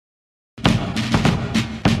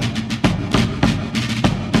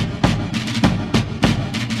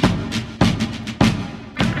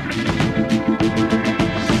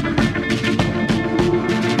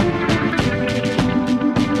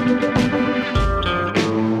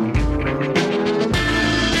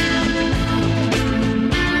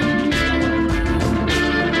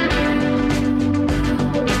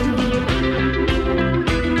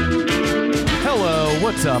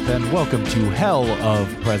and welcome to Hell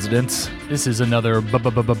of Presidents. This is another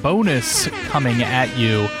bonus coming at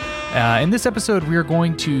you. In this episode, we are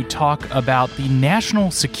going to talk about the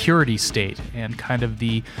national security state and kind of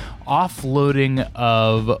the offloading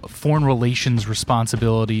of foreign relations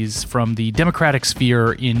responsibilities from the democratic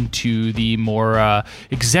sphere into the more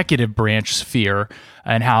executive branch sphere,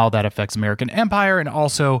 and how that affects American empire and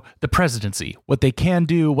also the presidency. What they can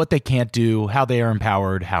do, what they can't do, how they are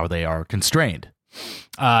empowered, how they are constrained.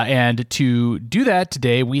 And to do that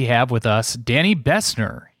today, we have with us Danny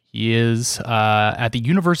Bessner. He is at the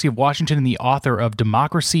University of Washington and the author of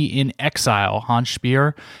Democracy in Exile, Hans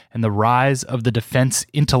Speer and the Rise of the Defense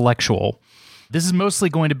Intellectual. This is mostly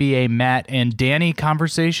going to be a Matt and Danny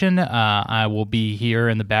conversation. I will be here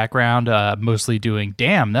in the background, mostly doing,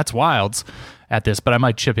 damn, that's wilds at this, but I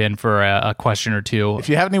might chip in for a question or two. If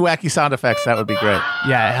you have any wacky sound effects, that would be great.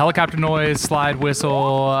 Yeah, helicopter noise, slide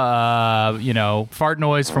whistle, fart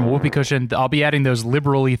noise from a whoopee cushion. I'll be adding those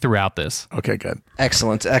liberally throughout this. Okay, good.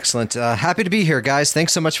 Excellent. Happy to be here, guys.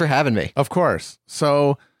 Thanks so much for having me. Of course.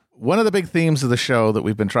 So one of the big themes of the show that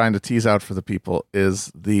we've been trying to tease out for the people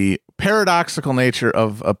is the paradoxical nature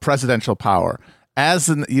of a presidential power. As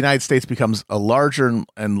the United States becomes a larger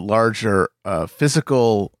and larger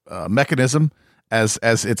physical mechanism, as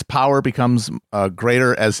its power becomes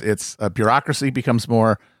greater, as its bureaucracy becomes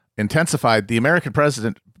more intensified, the American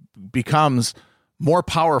president becomes more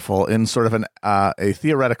powerful in sort of a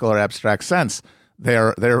theoretical or abstract sense.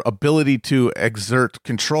 Their ability to exert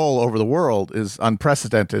control over the world is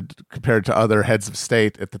unprecedented compared to other heads of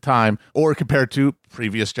state at the time, or compared to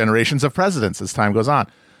previous generations of presidents as time goes on.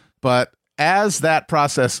 But as that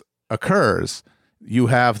process occurs, you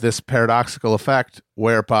have this paradoxical effect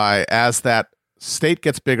whereby as that state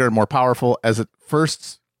gets bigger and more powerful, as it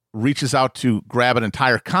first reaches out to grab an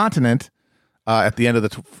entire continent at the end of the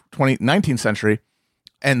 19th century,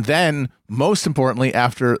 and then, most importantly,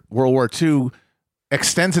 after World War II,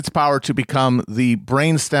 extends its power to become the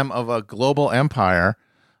brainstem of a global empire,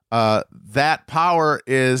 that power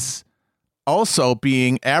is also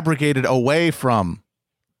being abrogated away from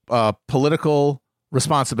political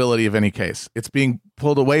responsibility of any case. It's being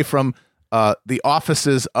pulled away from the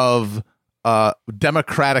offices of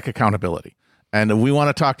democratic accountability. And we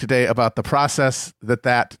want to talk today about the process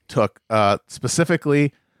that took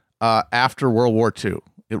specifically after World War II.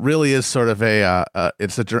 It really is sort of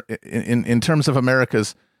in terms of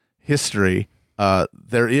America's history,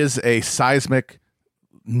 there is a seismic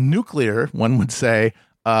nuclear, one would say,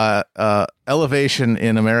 elevation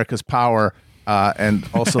in America's power and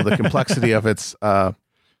also the complexity of its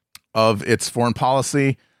foreign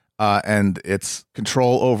policy and its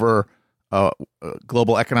control over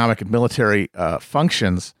global economic and military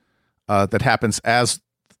functions that happens as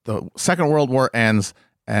the Second World War ends,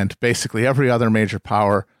 and basically every other major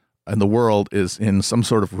power in the world is in some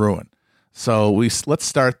sort of ruin. So let's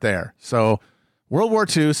start there. So World War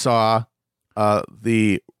II saw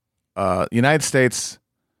the United States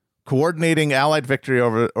coordinating Allied victory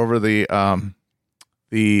over the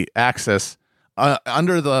Axis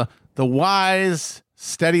under the wise,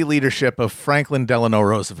 steady leadership of Franklin Delano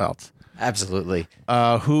Roosevelt. Absolutely.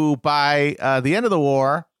 Who by the end of the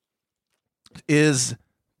war is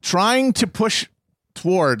trying to push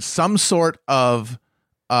towards some sort of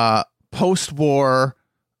post-war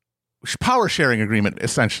power sharing agreement,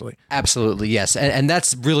 essentially. Absolutely, yes. And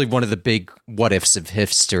that's really one of the big what ifs of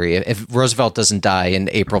history. If Roosevelt doesn't die in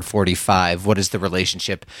April 45, what is the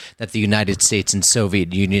relationship that the United States and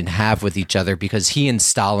Soviet Union have with each other? Because he and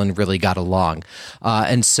Stalin really got along.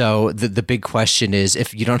 And so the big question is,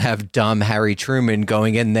 if you don't have dumb Harry Truman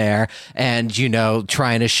going in there and,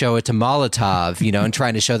 trying to show it to Molotov, and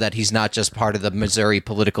trying to show that he's not just part of the Missouri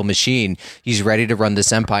political machine, he's ready to run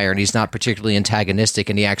this empire and he's not particularly antagonistic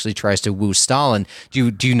and he actually tries to woo Stalin,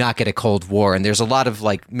 do you not get a Cold War? And there's a lot of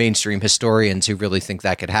mainstream historians who really think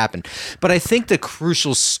that could happen. But I think the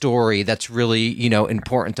crucial story that's really,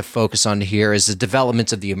 important to focus on here is the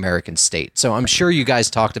development of the American state. So I'm sure you guys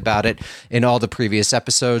talked about it in all the previous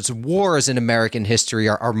episodes. Wars in American history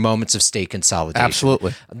are moments of state consolidation.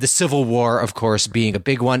 Absolutely. The Civil War, of course, being a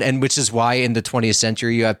big one, and which is why in the 20th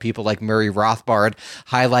century you have people like Murray Rothbard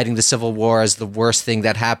highlighting the Civil War as the worst thing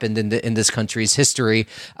that happened in this country's history,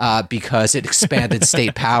 because it expanded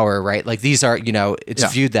state power, right? These are,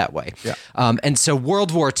 it's viewed that way. Yeah. And so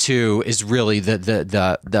World War II is really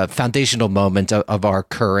the foundational moment of our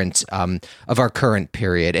current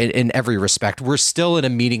period in every respect. We're still in a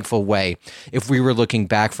meaningful way. If we were looking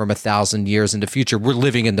back from 1,000 years in the future, we're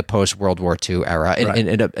living in the post World War II era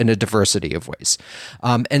in a diversity of ways.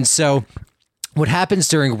 And so what happens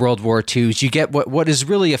during World War II is you get what is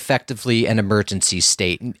really effectively an emergency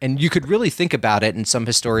state. And you could really think about it, and some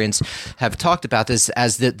historians have talked about this,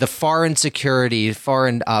 as the foreign security,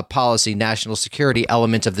 foreign policy, national security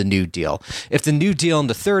element of the New Deal. If the New Deal in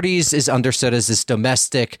the 30s is understood as this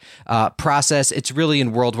domestic process, it's really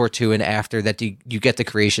in World War II and after that you get the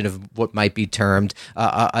creation of what might be termed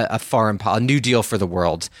a foreign policy, a New Deal for the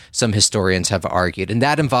world, some historians have argued. And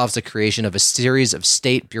that involves the creation of a series of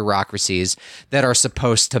state bureaucracies that are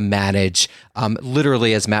supposed to manage,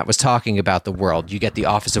 literally, as Matt was talking about, the world. You get the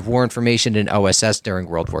Office of War Information and OSS during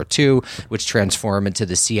World War II, which transform into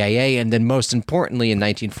the CIA. And then most importantly, in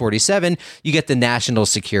 1947, you get the National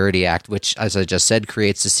Security Act, which, as I just said,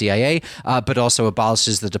 creates the CIA, but also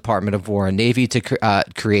abolishes the Department of War and Navy to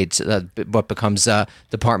create what becomes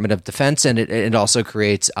Department of Defense. And it also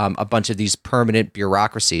creates a bunch of these permanent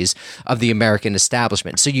bureaucracies of the American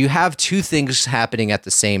establishment. So you have two things happening at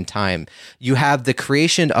the same time. You have the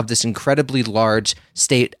creation of this incredibly large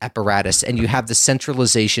state apparatus, and you have the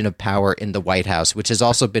centralization of power in the White House, which has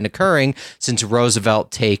also been occurring since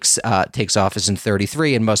Roosevelt takes office in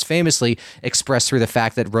 1933, and most famously expressed through the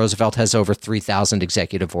fact that Roosevelt has over 3,000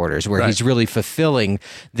 executive orders, where he's really fulfilling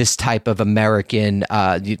this type of American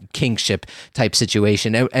kingship type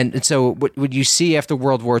situation. And so what you see after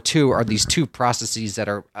World War II are these two processes that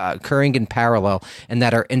are occurring in parallel and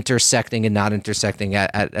that are intersecting and not intersecting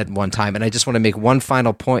at one time. And I just want to make one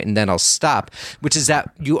final point and then I'll stop, which is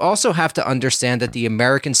that you also have to understand that the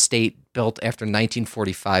American state built after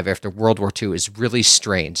 1945, after World War II, is really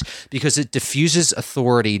strange because it diffuses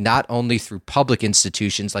authority not only through public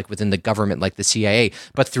institutions like within the government, like the CIA,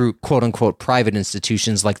 but through quote unquote private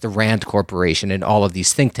institutions like the Rand Corporation and all of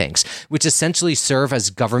these think tanks, which essentially serve as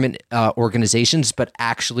government organizations, but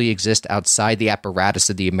actually exist outside the apparatus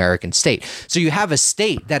of the American state. So you have a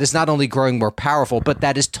state that is not only growing more powerful, but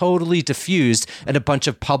that is totally diffused in a bunch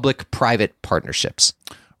of public-private partnerships.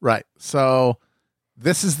 Right. So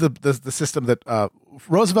this is the system that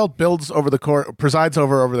Roosevelt presides over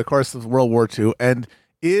the course of World War II, and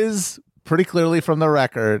is pretty clearly from the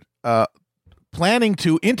record planning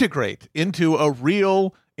to integrate into a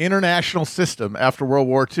real international system after World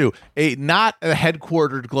War II. Not a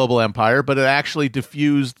headquartered global empire, but an actually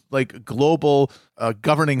diffused, like, global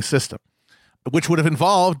governing system, which would have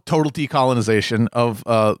involved total decolonization of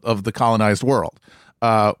the colonized world.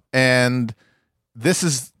 And this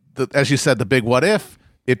is, as you said, the big what if.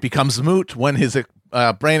 It becomes moot when his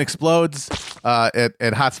brain explodes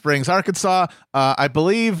at Hot Springs, Arkansas. I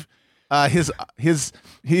believe he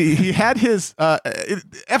had his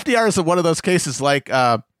FDR is one of those cases like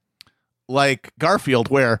Garfield,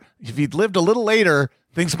 where if he'd lived a little later,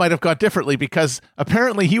 things might have gone differently, because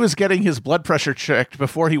apparently he was getting his blood pressure checked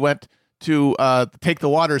before he went to take the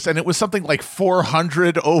waters, and it was something like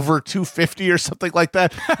 400 over 250 or something like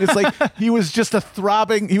that. It's like he was just a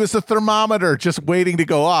thermometer just waiting to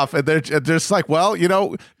go off, and they're just like, well,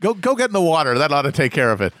 go get in the water, that ought to take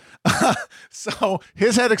care of it. So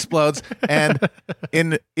his head explodes, and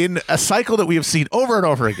in a cycle that we have seen over and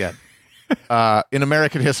over again in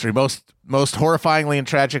American history, most horrifyingly and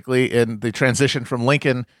tragically in the transition from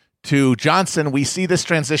Lincoln to Johnson, we see this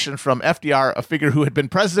transition from FDR, a figure who had been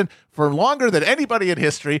president for longer than anybody in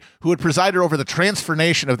history, who had presided over the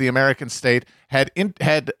transformation of the American state, had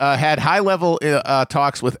high-level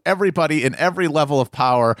talks with everybody in every level of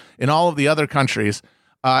power in all of the other countries,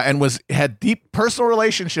 and had deep personal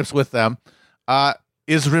relationships with them,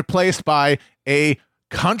 is replaced by a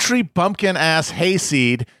country bumpkin-ass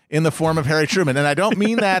hayseed in the form of Harry Truman. And I don't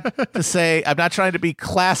mean that to say, I'm not trying to be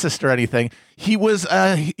classist or anything. He was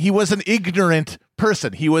an ignorant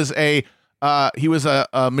person. He was a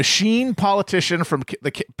machine politician from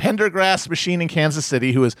the Pendergrass machine in Kansas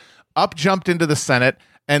City, who was jumped into the Senate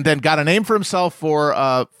and then got a name for himself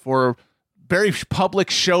for very public,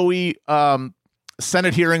 showy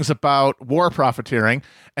Senate hearings about war profiteering,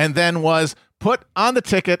 and then was put on the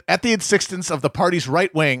ticket at the insistence of the party's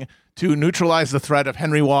right wing to neutralize the threat of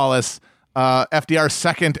Henry Wallace, FDR's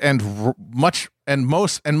second and much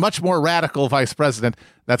more radical vice president.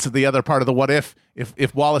 That's the other part of the what if.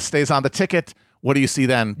 If Wallace stays on the ticket, what do you see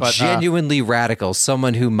then? But genuinely radical,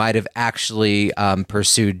 someone who might have actually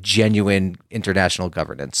pursued genuine international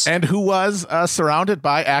governance. And who was surrounded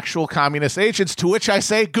by actual communist agents, to which I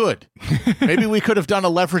say good. Maybe we could have done a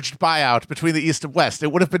leveraged buyout between the East and West.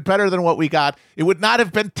 It would have been better than what we got. It would not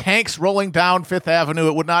have been tanks rolling down Fifth Avenue.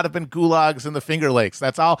 It would not have been gulags in the Finger Lakes.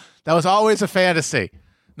 That's all. That was always a fantasy.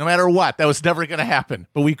 No matter what, that was never going to happen.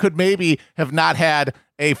 But we could maybe have not had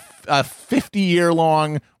a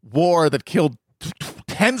 50-year-long war that killed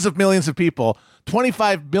tens of millions of people,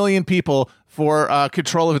 25 million people for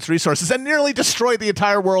control of its resources and nearly destroyed the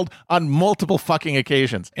entire world on multiple fucking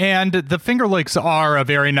occasions. And the Finger Lakes are a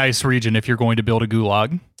very nice region if you're going to build a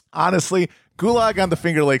gulag. Honestly, gulag on the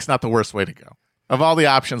Finger Lakes not the worst way to go of all the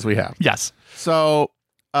options we have. Yes. So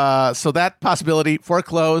that possibility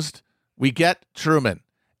foreclosed. We get Truman.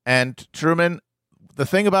 And Truman, the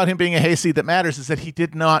thing about him being a hayseed that matters is that he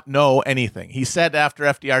did not know anything. He said after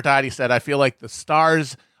FDR died, he said, I feel like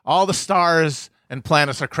all the stars and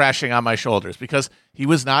planets are crashing on my shoulders, because he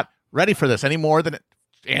was not ready for this any more than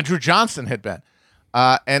Andrew Johnson had been.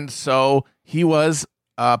 And so he was,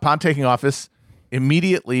 upon taking office,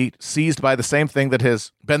 immediately seized by the same thing that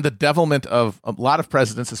has been the devilment of a lot of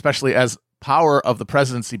presidents, especially as power of the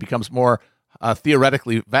presidency becomes more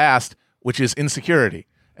theoretically vast, which is insecurity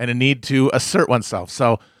and a need to assert oneself.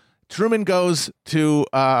 So Truman goes to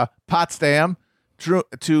Potsdam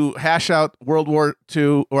to hash out World War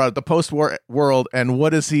II or the post-war world, and what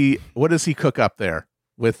does he cook up there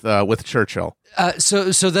with Churchill?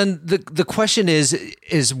 So then the question is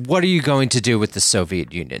what are you going to do with the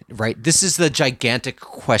Soviet Union, right? This is the gigantic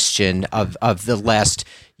question of the last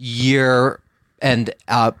year and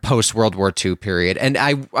post World War II period. And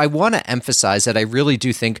I want to emphasize that I really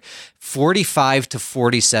do think 45 to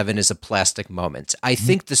 47 is a plastic moment. I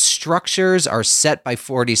think the structures are set by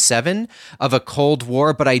 47 of a Cold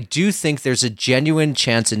War, but I do think there's a genuine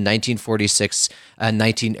chance in 1946 and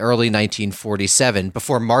early 1947,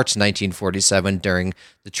 before March 1947, during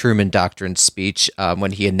the Truman Doctrine speech,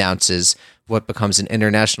 when he announces what becomes an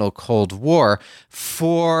international Cold War,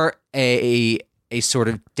 for a sort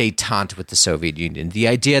of détente with the Soviet Union. The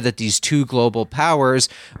idea that these two global powers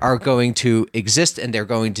are going to exist and they're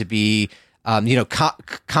going to be,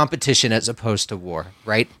 competition as opposed to war,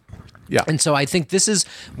 right? Yeah. And so I think this is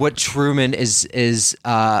what Truman is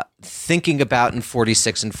thinking about in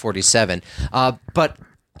 46 and 47. But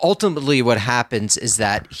ultimately what happens is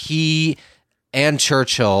that he and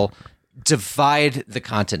Churchill divide the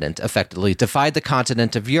continent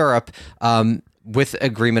of Europe, with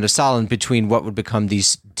agreement of Stalin, between what would become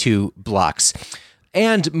these two blocks.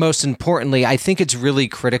 And most importantly, I think it's really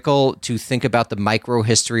critical to think about the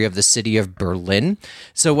microhistory of the city of Berlin.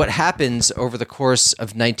 So what happens over the course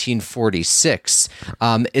of 1946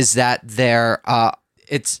 is that let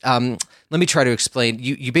me try to explain.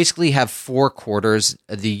 You basically have four quarters: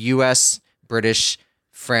 the U.S., British,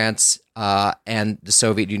 France, and the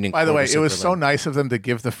Soviet Union. By the way, it was so nice of them to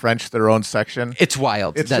give the French their own section. It's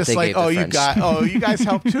wild. It's that just they like, gave the French. you guys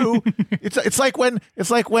help too. It's like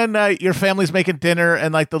when your family's making dinner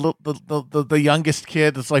and like the youngest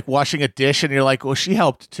kid is like washing a dish and you're like, well, she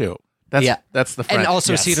helped too. That's the French. And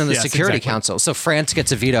also Yes, seat on the yes, Security exactly. Council. So France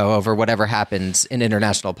gets a veto over whatever happens in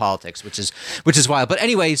international politics, which is wild. But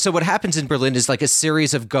anyway, so what happens in Berlin is like a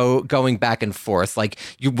series of going back and forth. Like,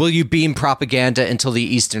 will you beam propaganda until the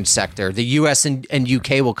eastern sector? The U.S. and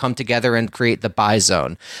UK will come together and create the buy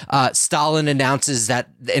zone. Stalin announces that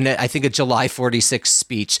in I think a July 46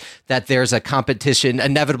 speech that there's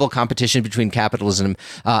inevitable competition between capitalism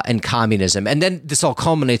and communism. And then this all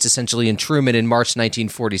culminates essentially in Truman in March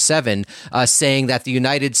 1947. Saying that the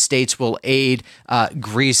United States will aid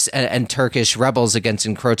Greece and Turkish rebels against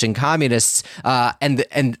encroaching communists,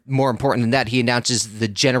 and more important than that, he announces the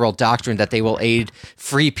general doctrine that they will aid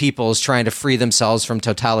free peoples trying to free themselves from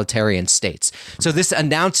totalitarian states. So this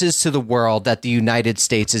announces to the world that the United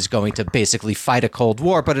States is going to basically fight a Cold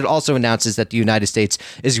War, but it also announces that the United States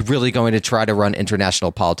is really going to try to run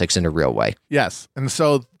international politics in a real way. Yes, and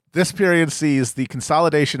so this period sees the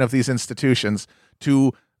consolidation of these institutions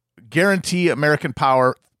to guarantee American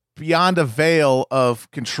power beyond a veil of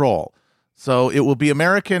control. So it will be an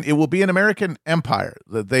American empire.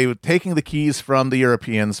 They taking the keys from the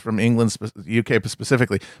Europeans, from England, UK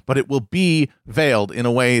specifically, but it will be veiled in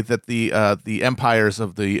a way that the empires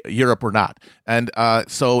of the Europe were not. And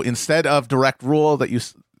so instead of direct rule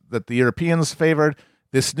that the Europeans favored,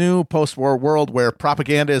 this new post-war world where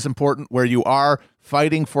propaganda is important, where you are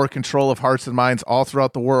fighting for control of hearts and minds all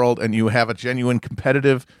throughout the world, and you have a genuine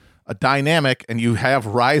competitive dynamic, and you have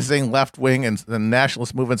rising left-wing and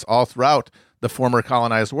nationalist movements all throughout the former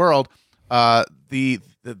colonized world,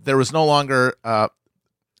 there was no longer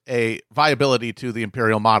a viability to the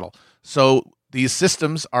imperial model. So these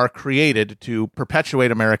systems are created to perpetuate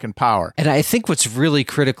American power. And I think what's really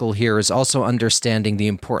critical here is also understanding the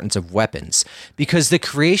importance of weapons, because the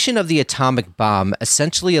creation of the atomic bomb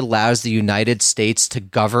essentially allows the United States to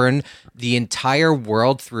govern the entire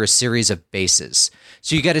world through a series of bases.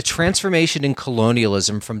 So you get a transformation in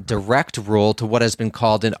colonialism from direct rule to what has been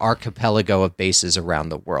called an archipelago of bases around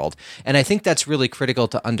the world. And I think that's really critical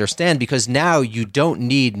to understand, because now you don't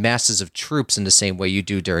need masses of troops in the same way you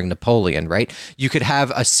do during Napoleon, right? You could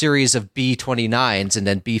have a series of B-29s and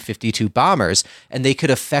then B-52 bombers, and they could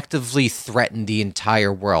effectively threaten the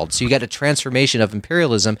entire world. So you get a transformation of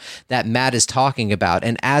imperialism that Matt is talking about.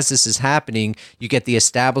 And as this is happening, you get the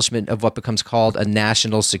establishment of what becomes called a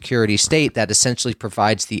national security state that essentially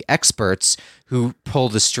provides the experts who pull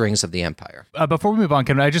the strings of the empire. Before we move on,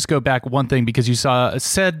 can I just go back one thing, because you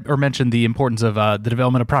said or mentioned the importance of the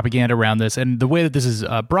development of propaganda around this, and the way that this is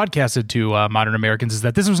broadcasted to modern Americans is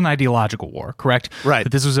that this was an ideological war, correct? Right.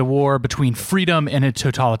 That this was a war between freedom and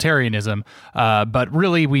totalitarianism, but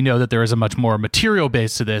really we know that there is a much more material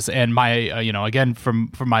base to this. And my, again,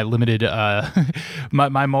 from my limited,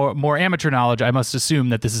 my more amateur knowledge, I must assume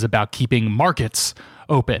that this is about keeping markets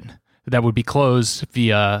open that would be closed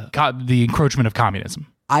via the encroachment of communism.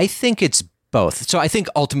 I think it's both. So I think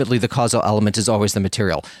ultimately the causal element is always the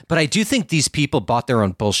material. But I do think these people bought their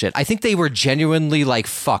own bullshit. I think they were genuinely like,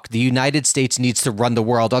 fuck, the United States needs to run the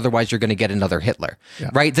world, otherwise you're going to get another Hitler,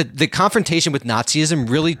 right? The confrontation with Nazism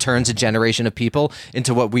really turns a generation of people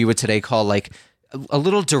into what we would today call like a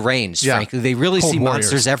little deranged, frankly. They really Cold see warriors.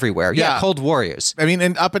 monsters everywhere. Yeah, cold warriors. I mean,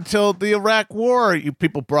 and up until the Iraq War,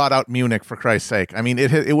 people brought out Munich, for Christ's sake. I mean,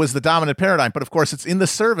 it was the dominant paradigm, but of course, it's in the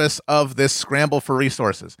service of this scramble for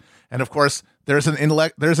resources. And of course, there's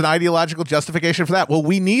an ideological justification for that. Well,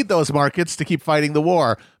 we need those markets to keep fighting the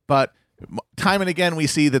war, but time and again, we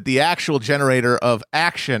see that the actual generator of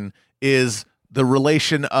action is the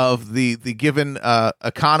relation of the given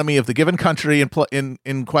economy of the given country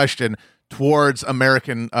in question towards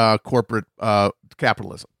American corporate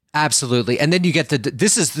capitalism. Absolutely. And then you get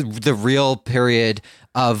this is the real period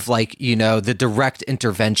of the direct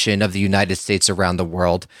intervention of the United States around the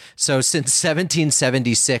world. So since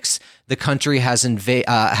 1776, the country has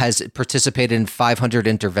participated in 500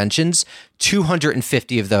 interventions.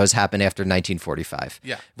 250 of those happened after 1945.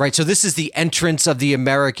 Yeah. Right. So this is the entrance of the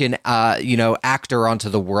American, actor onto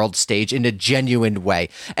the world stage in a genuine way.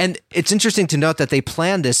 And it's interesting to note that they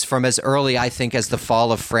planned this from as early, I think, as the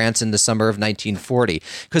fall of France in the summer of 1940,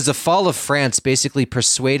 because the fall of France basically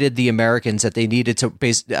persuaded the Americans that they needed to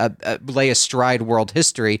lay astride world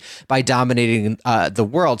history by dominating the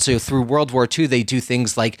world. So through World War II, they do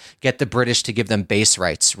things like get the British to give them base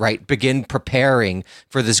rights, right? Begin preparing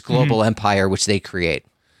for this global empire which they create.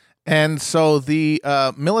 And so the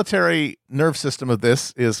military nerve system of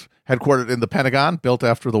this is headquartered in the Pentagon, built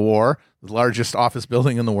after the war, the largest office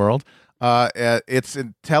building in the world. Its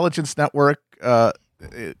intelligence network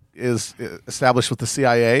is established with the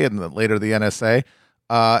CIA and then later the NSA.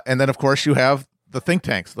 And then, of course, you have the think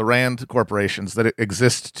tanks, the RAND corporations that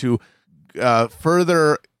exist to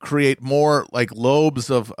further create more like lobes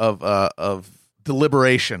of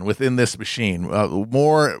deliberation within this machine,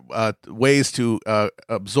 more ways to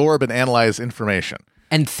absorb and analyze information.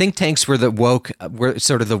 And think tanks were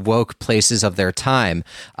sort of the woke places of their time,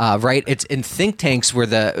 right? It's in think tanks where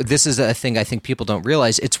this is a thing I think people don't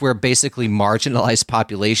realize. It's where basically marginalized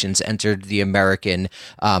populations entered the American,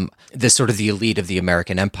 this sort of the elite of the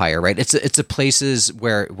American empire, right? It's a places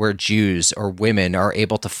where Jews or women are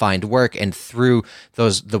able to find work, and through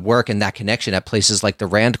the work and that connection at places like the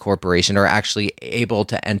Rand Corporation are actually able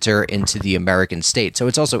to enter into the American state. So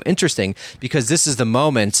it's also interesting because this is the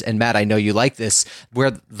moment, and Matt, I know you like this,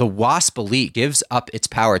 where the WASP elite gives up its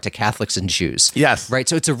power to Catholics and Jews. Yes. Right.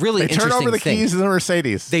 So it's a really interesting thing. Turn over the keys in the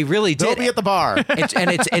Mercedes. They really did. They'll be at the bar.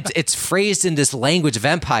 It's phrased in this language of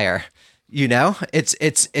empire.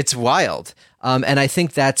 It's wild. And I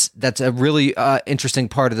think that's a really interesting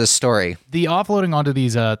part of the story. The offloading onto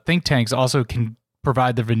these think tanks also can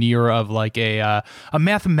provide the veneer of like a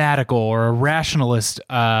mathematical or a rationalist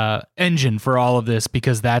engine for all of this,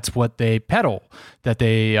 because that's what they peddle, that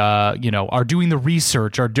they are doing the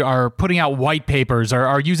research, are putting out white papers,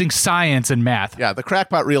 are using science and math. Yeah, the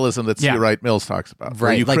crackpot realism that C. Wright Mills talks about.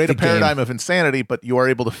 Where right, you like create a paradigm game. of insanity, but you are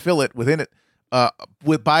able to fill it within it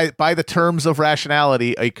by the terms of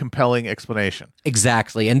rationality, a compelling explanation.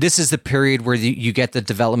 Exactly. And this is the period where you get the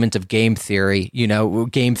development of game theory,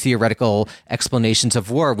 game theoretical explanations of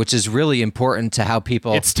war, which is really important to how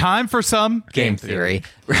people... It's time for some game theory.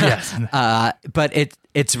 Yes. But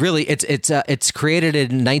It's created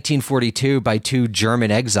in 1942 by two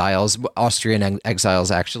German exiles, Austrian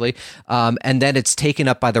exiles actually, and then it's taken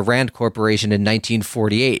up by the Rand Corporation in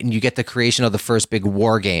 1948, and you get the creation of the first big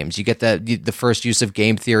war games. You get the first use of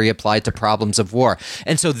game theory applied to problems of war,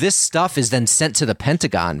 and so this stuff is then sent to the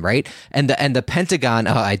Pentagon, right? And the Pentagon,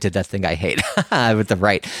 I did that thing I hate with the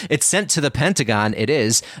right. It's sent to the Pentagon. It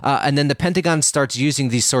is, and then the Pentagon starts using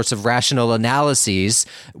these sorts of rational analyses,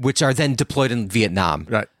 which are then deployed in Vietnam.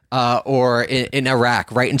 Right. Or in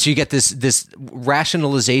Iraq, right? And so you get this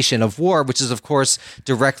rationalization of war, which is, of course,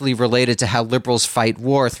 directly related to how liberals fight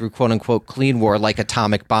war through quote-unquote clean war, like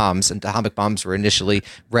atomic bombs. And atomic bombs were initially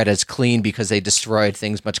read as clean because they destroyed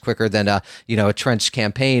things much quicker than a trench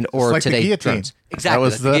campaign or like today. The guillotine. Exactly,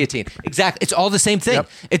 the guillotine. Exactly, it's all the same thing. Yep.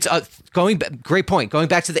 It's great point. Going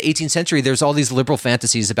back to the 18th century, there's all these liberal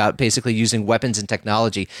fantasies about basically using weapons and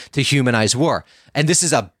technology to humanize war. And this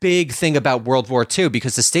is a big thing about World War II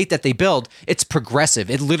because the state that they build, it's progressive.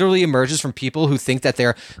 It literally emerges from people who think that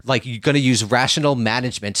they're like going to use rational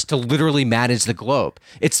management to literally manage the globe.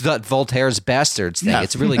 It's the Voltaire's bastards thing. Yeah.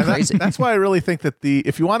 It's really crazy. That's why I really think that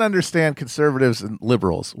if you want to understand conservatives and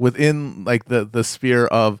liberals within like the sphere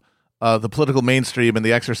of the political mainstream and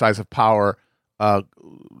the exercise of power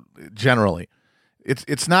generally, it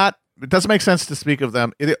doesn't make sense to speak of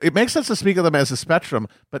them. It makes sense to speak of them as a spectrum,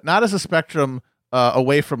 but not as a spectrum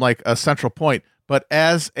away from like a central point, but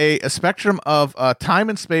as a spectrum of time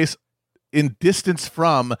and space in distance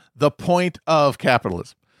from the point of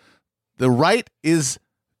capitalism. The right is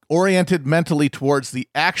oriented mentally towards the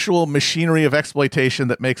actual machinery of exploitation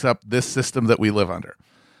that makes up this system that we live under.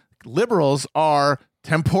 Liberals are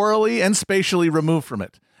temporally and spatially removed from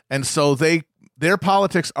it. And so their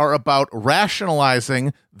politics are about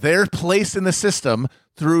rationalizing their place in the system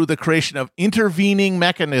through the creation of intervening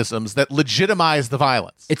mechanisms that legitimize the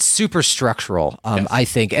violence. It's super structural, I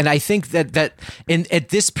think. And I think that at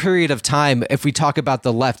this period of time, if we talk about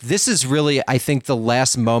the left, this is really, I think, the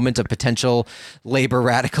last moment of potential labor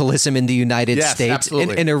radicalism in the United States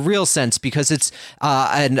in a real sense, because it's,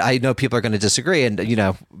 and I know people are going to disagree, and,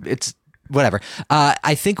 it's whatever.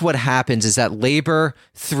 I think what happens is that labor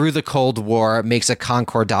through the Cold War makes a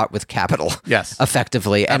concordat with capital. Yes,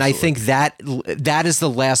 effectively. And I think that is the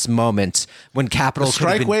last moment when capital the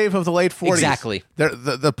strike wave of the late 40s. Exactly.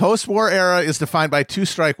 The post-war era is defined by two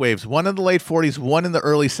strike waves, one in the late 40s, one in the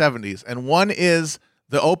early 70s. And one is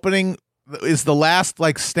the opening, is the last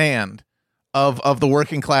like stand of the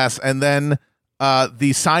working class, and then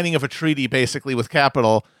the signing of a treaty basically with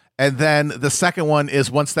capital. And then the second one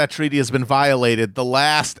is once that treaty has been violated, the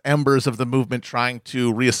last embers of the movement trying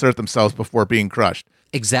to reassert themselves before being crushed.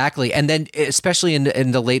 Exactly. And then especially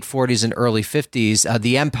in the late 40s and early 50s,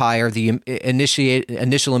 the empire, the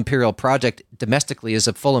initial imperial project domestically is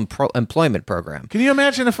a full employment program. Can you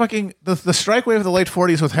imagine if fucking the strike wave of the late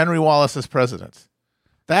 40s with Henry Wallace as president?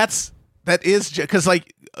 That is because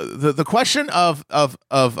like the question of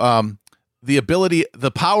the ability, the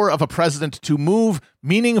power of a president to move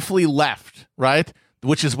meaningfully left, right?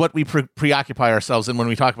 Which is what we preoccupy ourselves in when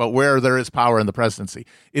we talk about where there is power in the presidency.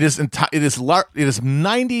 It is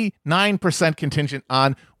 99% contingent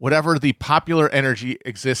on whatever the popular energy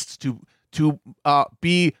exists to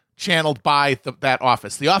be channeled by that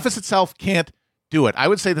office. The office itself can't do it. I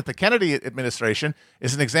would say that the Kennedy administration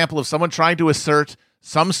is an example of someone trying to assert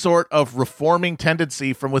some sort of reforming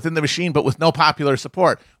tendency from within the machine, but with no popular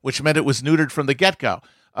support, which meant it was neutered from the get-go.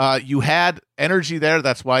 You had energy there.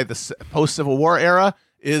 That's why the post-Civil War era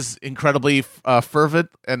is incredibly fervent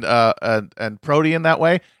and protean that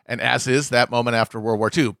way, and as is that moment after World War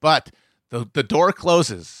II. But the door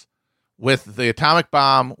closes with the atomic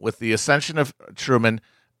bomb, with the ascension of Truman,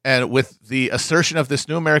 and with the assertion of this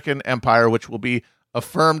new American empire, which will be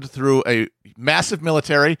affirmed through a massive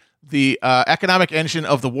military, the economic engine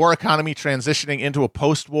of the war economy transitioning into a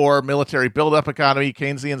post-war military build-up economy,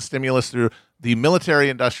 Keynesian stimulus through the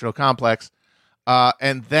military-industrial complex,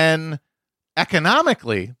 and then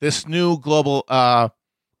economically, this new global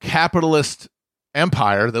capitalist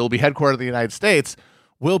empire that will be headquartered in the United States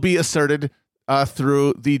will be asserted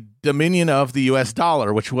through the dominion of the U.S.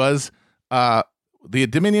 dollar, which was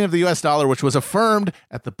affirmed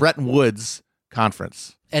at the Bretton Woods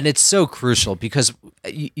conference. And it's so crucial because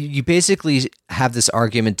you basically have this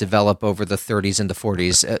argument develop over the 30s and the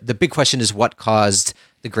 40s. The big question is what caused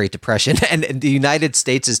the Great Depression. And the United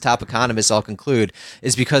States' top economists all conclude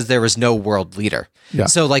is because there was no world leader. Yeah.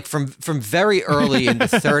 So like from very early in the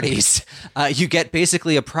 30s, you get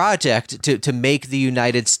basically a project to make the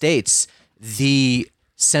United States the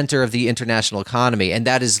center of the international economy, and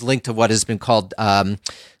that is linked to what has been called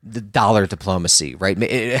the dollar diplomacy, right?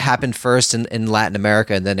 It happened first in Latin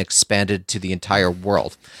America and then expanded to the entire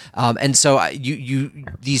world. And so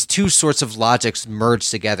these two sorts of logics merge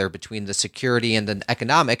together between the security and the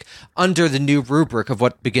economic under the new rubric of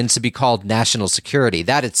what begins to be called national security.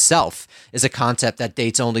 That itself is a concept that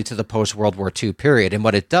dates only to the post-World War II period. And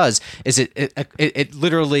what it does is it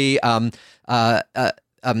literally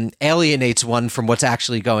alienates one from what's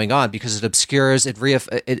actually going on, because it obscures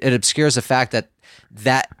the fact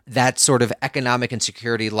that sort of economic and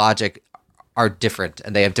security logic are different,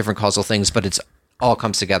 and they have different causal things, but it's all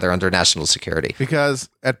comes together under national security. Because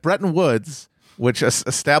at Bretton Woods, which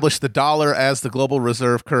established the dollar as the global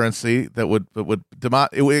reserve currency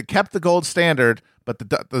it kept the gold standard, but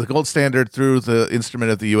the gold standard through the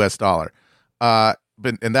instrument of the U.S. dollar, and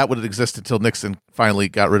that would exist until Nixon finally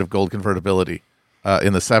got rid of gold convertibility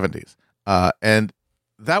in the 70s. And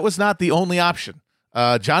that was not the only option.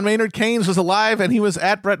 John Maynard Keynes was alive, and he was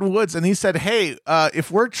at Bretton Woods, and he said, "Hey, if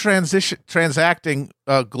we're transacting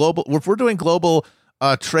if we're doing global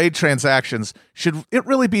trade transactions, should it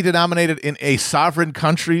really be denominated in a sovereign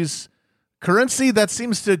country's currency? That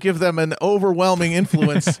seems to give them an overwhelming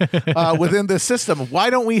influence within this system. Why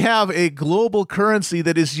don't we have a global currency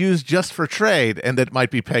that is used just for trade and that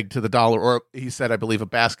might be pegged to the dollar, or," he said, "I believe, a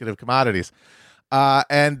basket of commodities."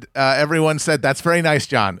 And everyone said, "That's very nice,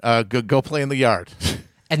 John. Go play in the yard."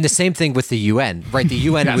 And the same thing with the UN, right? The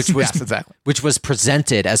UN, Yes, exactly. which was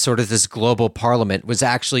presented as sort of this global parliament, was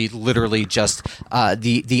actually literally just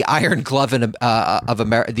the iron glove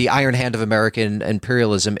the iron hand of American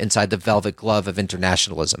imperialism inside the velvet glove of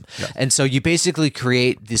internationalism. Yes. And so you basically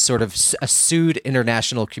create this sort of a sued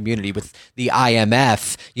international community with the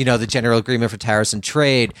IMF, the General Agreement for Tariffs and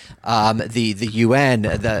Trade, the UN,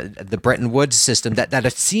 the Bretton Woods system that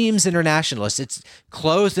it seems internationalist. It's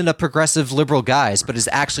clothed in a progressive liberal guise, but is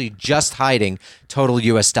actually just hiding total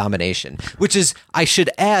U.S. domination, which is, I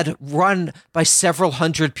should add, run by several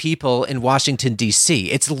hundred people in Washington,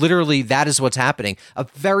 D.C. It's literally, that is what's happening. A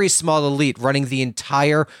very small elite running the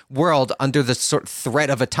entire world under the sort of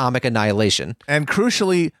threat of atomic annihilation. And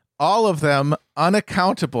crucially, all of them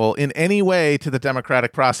unaccountable in any way to the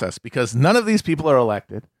democratic process, because none of these people are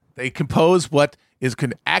elected. They compose what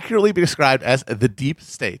can accurately be described as the deep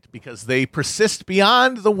state, because they persist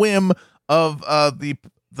beyond the whim of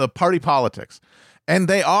the party politics, and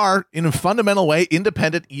they are in a fundamental way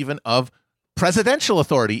independent even of presidential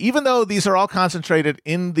authority, even though these are all concentrated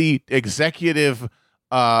in the executive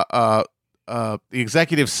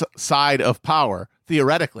side of power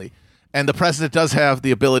theoretically, and the president does have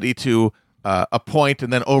the ability to appoint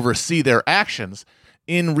and then oversee their actions.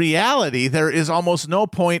 In reality, there is almost no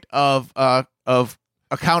point of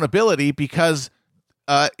accountability, because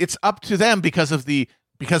it's up to them because of the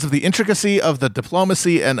intricacy of the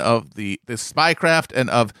diplomacy and of the spycraft and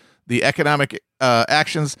of the economic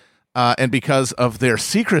actions, and because of their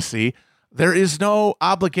secrecy. There is no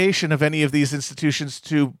obligation of any of these institutions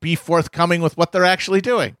to be forthcoming with what they're actually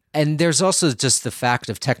doing. And there's also just the fact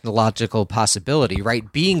of technological possibility, right?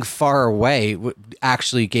 Being far away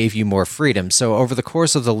actually gave you more freedom. So over the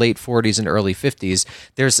course of the late 40s and early 50s,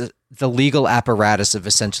 the legal apparatus of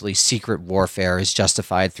essentially secret warfare is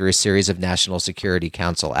justified through a series of National Security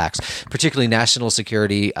Council acts, particularly National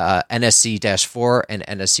Security NSC-4 and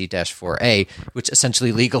NSC-4A, which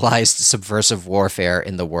essentially legalized subversive warfare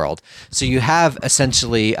in the world. So you have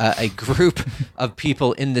essentially a group of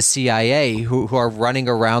people in the CIA who are running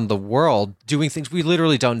around the world doing things we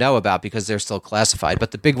literally don't know about because they're still classified. But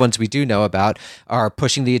the big ones we do know about are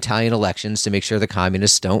pushing the Italian elections to make sure the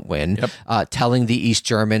communists don't win, telling the East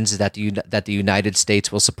Germans that the United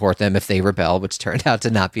States will support them if they rebel, which turned out to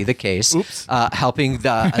not be the case. Helping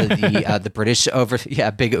the British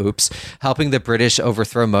big oops, helping the British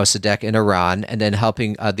overthrow Mossadegh in Iran, and then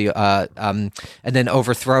helping and then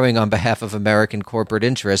overthrowing on behalf of American corporate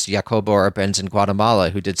interests Jacobo Arbenz in Guatemala,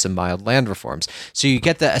 who did some mild land reforms. So you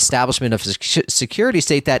get the establishment of a security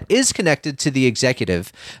state that is connected to the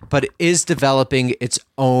executive, but is developing its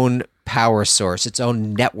own power source, its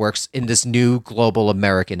own networks in this new global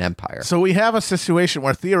American empire. So we have a situation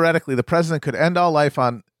where theoretically the president could end all life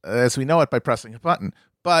on, as we know it, by pressing a button.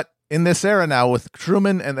 But in this era now, with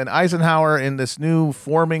Truman and then Eisenhower in this new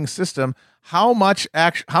forming system, how much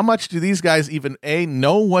do these guys even A,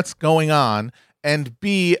 know what's going on, and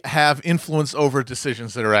B, have influence over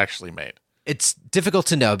decisions that are actually made? It's difficult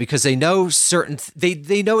to know because they know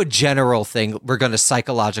they know a general thing. We're going to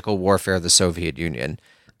psychological warfare the Soviet Union.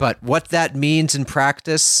 But what that means in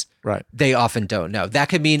practice, right, they often don't know. That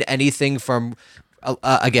could mean anything from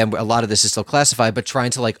again, a lot of this is still classified, but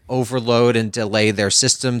trying to like overload and delay their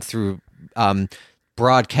system through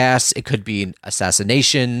broadcasts. It could be in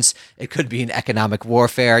assassinations. It could be in economic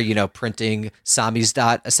warfare, printing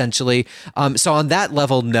samizdat, essentially. So on that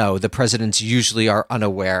level, no, the presidents usually are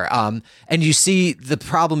unaware. And you see the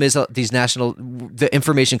problem is the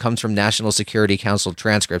information comes from National Security Council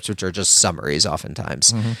transcripts, which are just summaries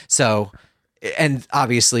oftentimes. Mm-hmm. So, and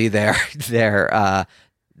obviously they're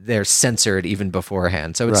censored even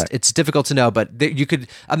beforehand. So it's difficult to know, but you could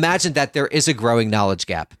imagine that there is a growing knowledge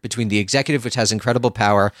gap between the executive, which has incredible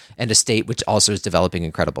power, and a state which also is developing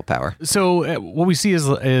incredible power. So what we see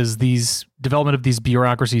is these development of these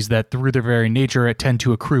bureaucracies that through their very nature tend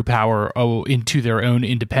to accrue power into their own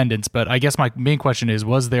independence. But I guess my main question is,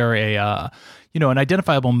 was there an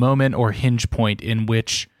identifiable moment or hinge point in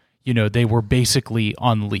which they were basically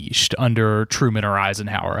unleashed under Truman or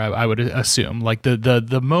Eisenhower, I would assume, like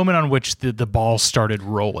the moment on which the ball started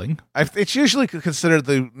rolling? It's usually considered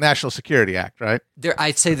the National Security Act, right?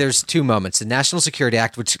 I'd say there's two moments. The National Security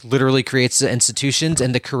Act, which literally creates the institutions,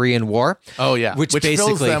 and the Korean War. Oh, yeah. Which basically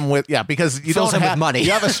fills them with, because you don't have money.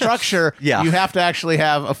 You have a structure. Yeah. You have to actually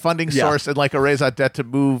have a funding source and like a raison d'etre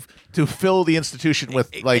to fill the institution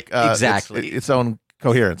with exactly its own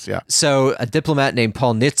coherence, yeah. So a diplomat named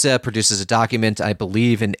Paul Nitze produces a document, I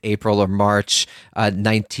believe in April or March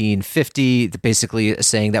 1950, basically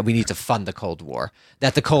saying that we need to fund the Cold War,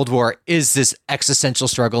 that the Cold War is this existential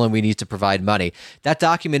struggle and we need to provide money. That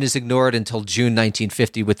document is ignored until June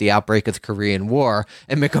 1950 with the outbreak of the Korean War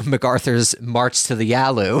and MacArthur's march to the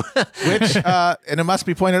Yalu. Which, and it must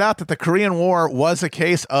be pointed out that the Korean War was a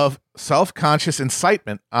case of self-conscious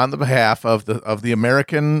incitement on the behalf of the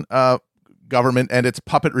American government and its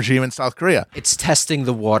puppet regime in South Korea. It's testing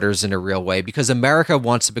the waters in a real way because America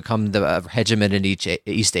wants to become the hegemon in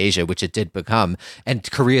East Asia, which it did become,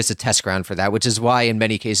 and Korea is a test ground for that, which is why in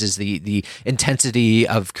many cases the intensity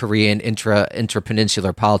of Korean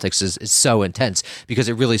intrapeninsular politics is so intense, because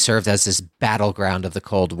it really served as this battleground of the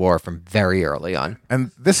Cold War from very early on.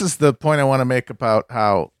 And this is the point I want to make about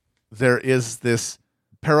how there is this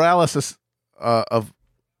paralysis of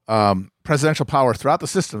presidential power throughout the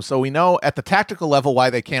system. So we know at the tactical level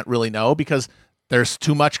why they can't really know, because there's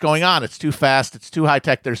too much going on. It's too fast. It's too high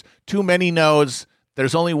tech. There's too many nodes.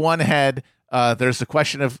 There's only one head. There's the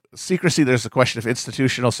question of secrecy. There's the question of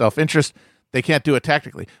institutional self-interest. They can't do it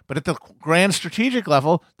tactically. But at the grand strategic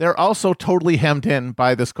level, they're also totally hemmed in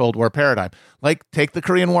by this Cold War paradigm. Like, take the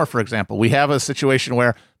Korean War, for example. We have a situation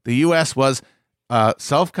where the U.S. was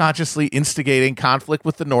self-consciously instigating conflict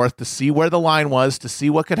with the North to see where the line was, to see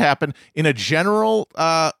what could happen in a general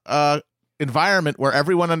environment where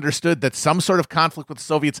everyone understood that some sort of conflict with the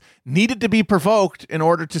Soviets needed to be provoked in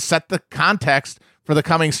order to set the context for the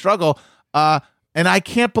coming struggle. And I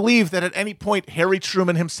can't believe that at any point Harry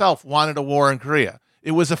Truman himself wanted a war in Korea.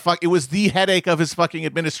 It was the headache of his fucking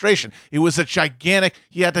administration. It was a gigantic.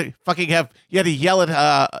 He had to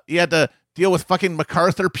deal with fucking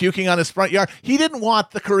MacArthur puking on his front yard. He didn't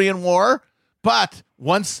want the Korean War, but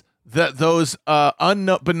once those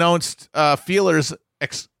unbeknownst feelers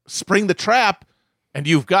spring the trap, and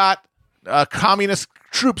you've got communist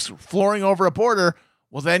troops flooring over a border,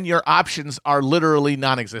 well, then your options are literally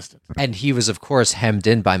non-existent. And he was, of course, hemmed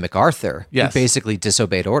in by MacArthur, who basically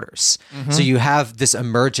disobeyed orders. Mm-hmm. So you have this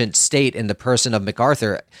emergent state in the person of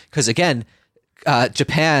MacArthur, because again,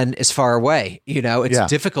 Japan is far away. It's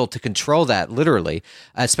difficult to control that, literally,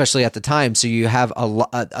 especially at the time. So you have a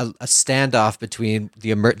standoff between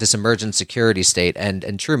this emergent security state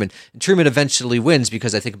and Truman. And Truman eventually wins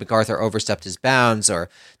because I think MacArthur overstepped his bounds, or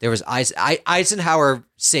there was Eisenhower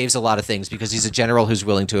saves a lot of things because he's a general who's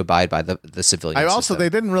willing to abide by the civilian system. They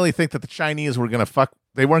didn't really think that the Chinese were going to fuck.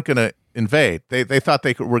 They weren't going to invade. They thought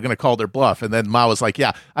they were going to call their bluff, and then Mao was like,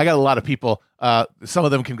 "Yeah, I got a lot of people. Some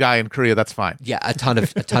of them can die in Korea. That's fine." Yeah, a ton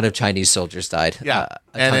of Chinese soldiers died. Yeah,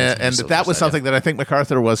 and that was something that I think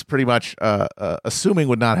MacArthur was pretty much assuming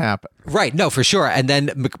would not happen. Right. No, for sure. And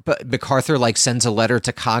then MacArthur sends a letter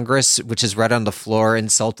to Congress, which is read on the floor,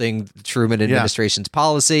 insulting the Truman administration's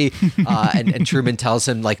policy, and Truman tells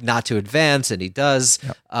him not to advance, and he does.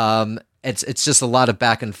 Yep. It's just a lot of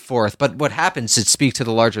back and forth. But what happens, to speak to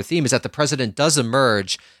the larger theme, is that the president does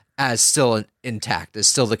emerge as still intact, as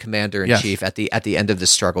still the commander-in-chief at the end of the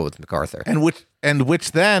struggle with MacArthur. And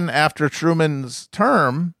which then, after Truman's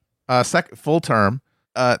term, full term,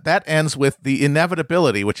 that ends with the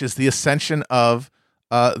inevitability, which is the ascension of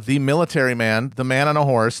the military man, the man on a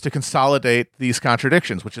horse, to consolidate these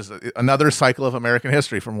contradictions, which is another cycle of American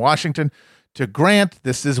history. From Washington to Grant,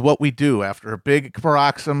 this is what we do. After a big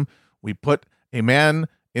paroxysm, we put a man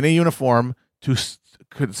in a uniform to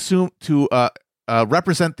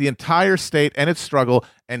represent the entire state and its struggle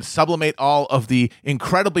and sublimate all of the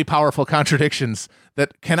incredibly powerful contradictions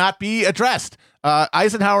that cannot be addressed.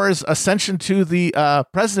 Eisenhower's ascension to the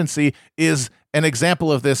presidency is an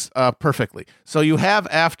example of this perfectly. So you have,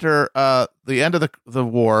 after the end of the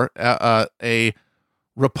war, a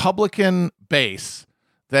Republican base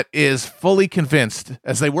that is fully convinced,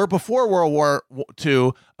 as they were before World War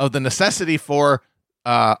II, of the necessity for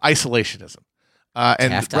isolationism.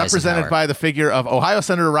 And Taft, represented Eisenhower. by the figure of Ohio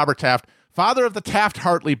Senator Robert Taft, father of the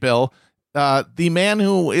Taft-Hartley bill, the man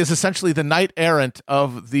who is essentially the knight errant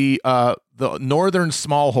of the northern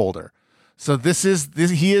smallholder. So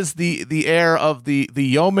he is the heir of the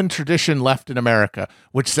yeoman tradition left in America,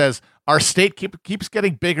 which says our state keeps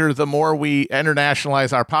getting bigger the more we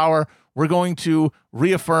internationalize our power. We're going to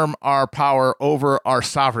reaffirm our power over our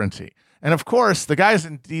sovereignty. And of course, the guys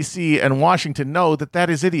in D.C. and Washington know that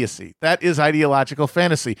is idiocy. That is ideological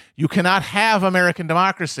fantasy. You cannot have American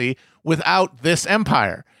democracy without this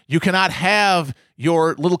empire. You cannot have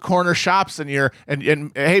your little corner shops and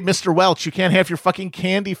hey, Mr. Welch, you can't have your fucking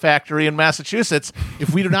candy factory in Massachusetts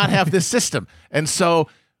if we do not have this system. And so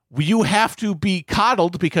you have to be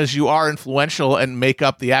coddled because you are influential and make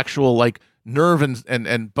up the actual nerve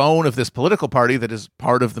and bone of this political party that is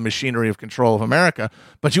part of the machinery of control of America,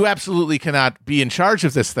 but you absolutely cannot be in charge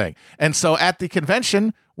of this thing. And so at the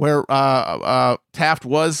convention where Taft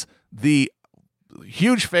was the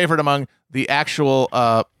huge favorite among the actual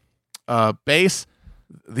base,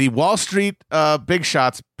 the Wall Street big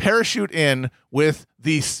shots parachute in with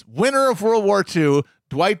the winner of World War II,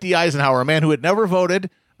 Dwight D. Eisenhower, a man who had never voted,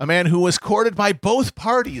 a man who was courted by both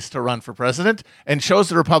parties to run for president, and chose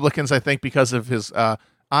the Republicans, I think, because of his,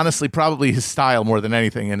 honestly, probably his style more than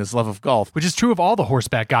anything and his love of golf. Which is true of all the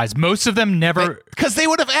horseback guys. Most of them never... Because they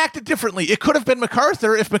would have acted differently. It could have been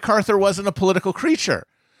MacArthur if MacArthur wasn't a political creature.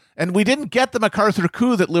 And we didn't get the MacArthur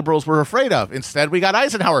coup that liberals were afraid of. Instead, we got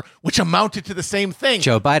Eisenhower, which amounted to the same thing.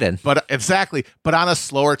 Joe Biden. But on a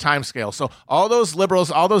slower time scale. So all those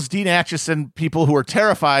liberals, all those Dean Acheson people who were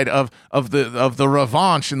terrified of the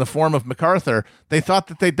revanche in the form of MacArthur, they thought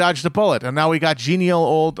that they dodged a bullet. And now we got genial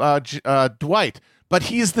old Dwight. But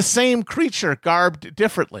he's the same creature, garbed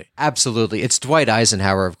differently. Absolutely. It's Dwight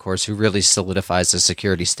Eisenhower, of course, who really solidifies the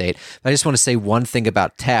security state. But I just want to say one thing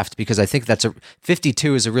about Taft, because I think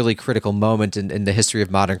 52 is a really critical moment in the history of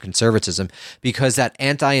modern conservatism, because that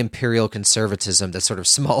anti-imperial conservatism, that sort of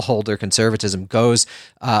smallholder conservatism, goes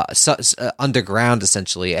underground,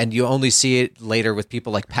 essentially. And you only see it later with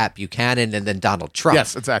people like Pat Buchanan and then Donald Trump.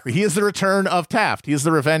 Yes, exactly. He is the return of Taft. He is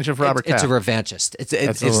the revenge of Robert Taft. It's a revanchist. It's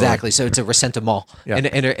exactly. So it's a ressentiment. Yeah.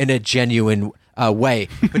 In a genuine way.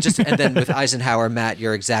 But and then with Eisenhower, Matt,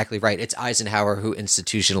 you're exactly right. It's Eisenhower who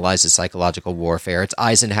institutionalizes psychological warfare. It's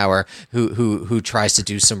Eisenhower who tries to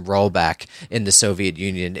do some rollback in the Soviet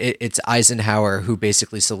Union. It's Eisenhower who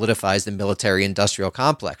basically solidifies the military-industrial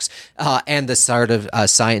complex and the sort of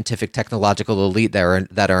scientific technological elite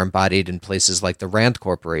that are embodied in places like the Rand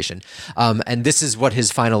Corporation. And this is what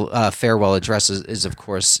his final farewell address is, of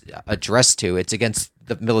course, addressed to. It's against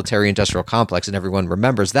the military-industrial complex, and everyone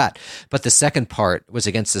remembers that. But the second part was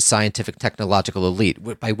against the scientific technological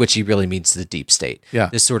elite, by which he really means the deep state. Yeah.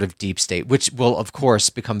 This sort of deep state, which will, of course,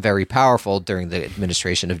 become very powerful during the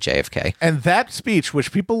administration of JFK. And that speech,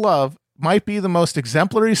 which people love, might be the most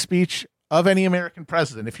exemplary speech of any American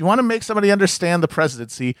president. If you want to make somebody understand the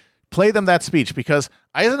presidency, play them that speech, because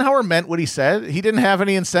Eisenhower meant what he said. He didn't have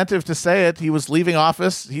any incentive to say it. He was leaving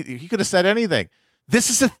office. He could have said anything.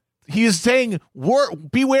 He is saying,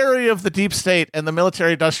 be wary of the deep state and the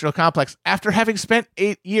military-industrial complex after having spent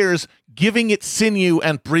 8 years giving it sinew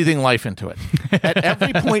and breathing life into it. At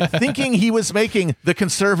every point, thinking he was making the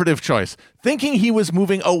conservative choice, thinking he was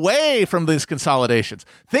moving away from these consolidations,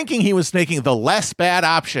 thinking he was making the less bad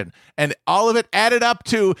option. And all of it added up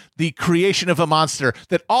to the creation of a monster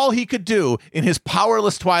that all he could do in his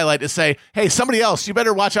powerless twilight is say, hey, somebody else, you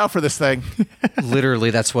better watch out for this thing. Literally,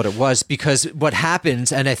 that's what it was. Because what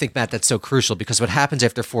happens, and I think, Matt, that's so crucial, because what happens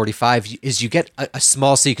after 45 is you get a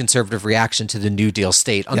small c conservative reaction to the New Deal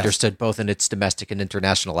state, understood both in its domestic and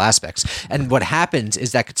international aspects. And what happens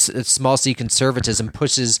is that small c conservatism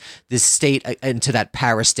pushes this state into that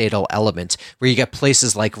parastatal element, where you get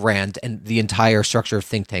places like Rand and the entire structure of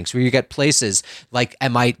think tanks, where you get places like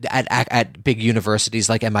at big universities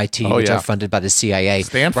like MIT, which are funded by the CIA,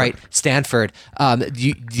 Stanford.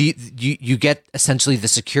 You get essentially the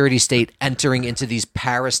security state entering into these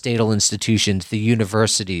parastatal parastatal institutions, the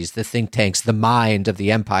universities, the think tanks, the mind of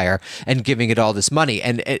the empire, and giving it all this money.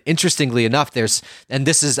 And interestingly enough, and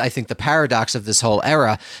this is, I think, the paradox of this whole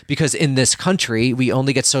era, because in this country, we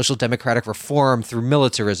only get social democratic reform through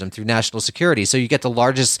militarism, through national security. So you get the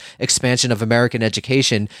largest expansion of American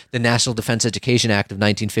education, the National Defense Education Act of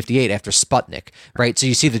 1958 after Sputnik, right? So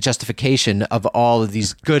you see the justification of all of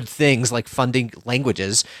these good things like funding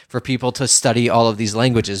languages for people to study all of these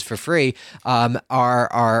languages for free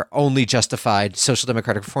are only justified, social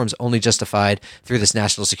democratic reforms only justified through this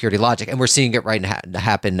national security logic. And we're seeing it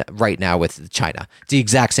happen right now with China. The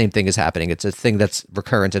exact same thing is happening. It's a thing that's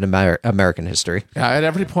recurrent in American history. Yeah, at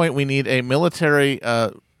every point, we need a military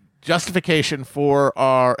justification for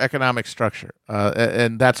our economic structure.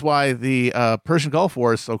 And that's why the Persian Gulf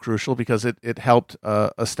War is so crucial, because it helped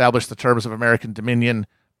establish the terms of American dominion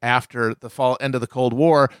after the end of the Cold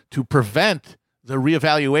War to prevent the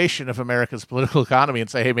reevaluation of America's political economy and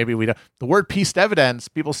say, hey, maybe we don't. The word peace dividends,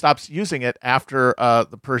 people stopped using it after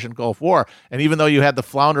the Persian Gulf War. And even though you had the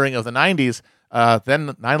floundering of the 90s,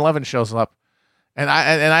 then 9/11 shows up.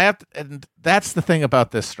 And that's the thing about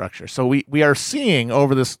this structure. So we are seeing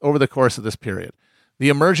over the course of this period, the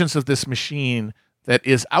emergence of this machine that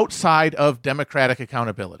is outside of democratic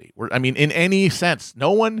accountability. In any sense,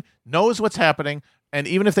 no one knows what's happening. And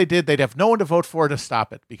even if they did, they'd have no one to vote for to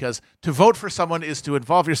stop it, because to vote for someone is to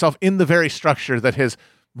involve yourself in the very structure that has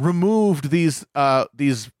removed these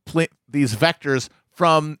vectors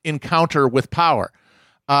from encounter with power.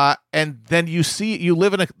 And then you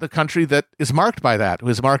live in the country that is marked by that, who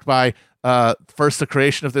is marked by first the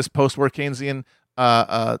creation of this post-war Keynesian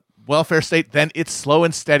welfare state, then its slow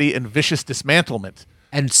and steady and vicious dismantlement.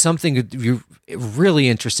 And something really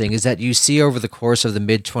interesting is that you see over the course of the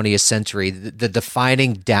mid-20th century the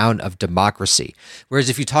defining down of democracy. Whereas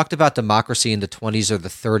if you talked about democracy in the 20s or the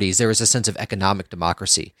 30s, there was a sense of economic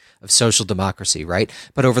democracy, of social democracy, right?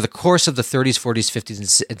 But over the course of the 30s, 40s,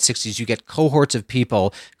 50s, and 60s, you get cohorts of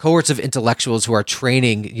people, cohorts of intellectuals who are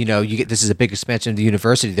training. This is a big expansion of the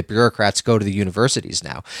university. The bureaucrats go to the universities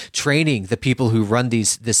now, training the people who run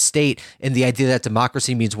this state in the idea that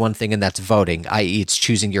democracy means one thing, and that's voting, i.e. it's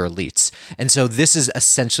choosing your elites. And so this is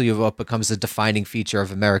essentially what becomes the defining feature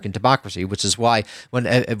of American democracy, which is why when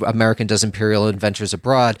American does imperial adventures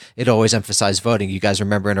abroad, it always emphasized voting. You guys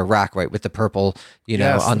remember in Iraq, right, with the purple,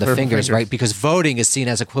 yes, on the fingers, right? Because voting is seen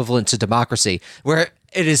as equivalent to democracy, where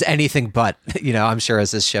it is anything but, I'm sure,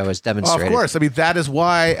 as this show has demonstrated. Of course. That is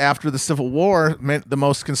why after the Civil War, the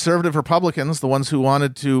most conservative Republicans, the ones who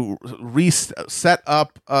wanted to set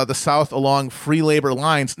up the South along free labor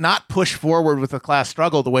lines, not push forward with the class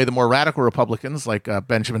struggle the way the more radical Republicans like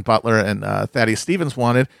Benjamin Butler and Thaddeus Stevens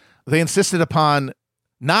wanted, they insisted upon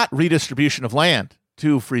not redistribution of land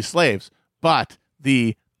to free slaves, but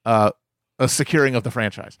the securing of the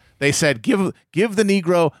franchise. They said, give the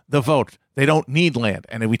Negro the vote. They don't need land.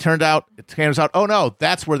 And it turns out, oh no,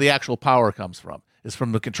 that's where the actual power comes from, is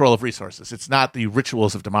from the control of resources. It's not the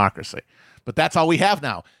rituals of democracy. But that's all we have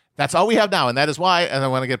now. And that is why, and I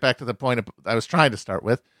want to get back to the point I was trying to start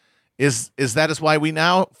with, is that is why we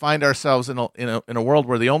now find ourselves in a world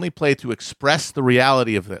where the only play to express the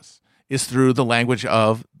reality of this is through the language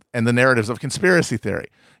of and the narratives of conspiracy theory.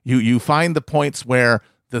 You find the points where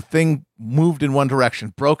the thing moved in one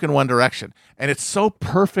direction, broke in one direction, and it so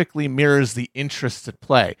perfectly mirrors the interests at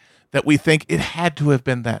play that we think it had to have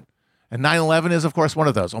been that. And 9/11 is, of course, one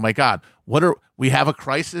of those. Oh my God, we have a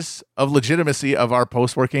crisis of legitimacy of our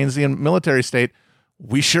post-war Keynesian military state.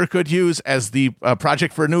 We sure could use, as the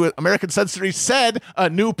Project for a New American Century said, a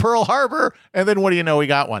new Pearl Harbor, and then what do you know, we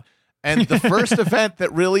got one. And the first event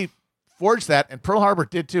that really forged that, and Pearl Harbor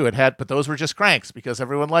did too, but those were just cranks because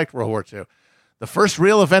everyone liked World War II. The first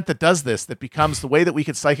real event that does this, that becomes the way that we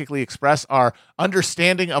could psychically express our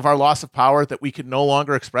understanding of our loss of power that we could no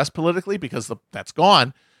longer express politically because that's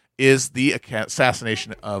gone, is the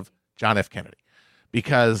assassination of John F. Kennedy.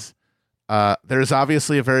 Because there's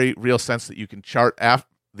obviously a very real sense that you can chart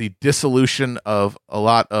the dissolution of a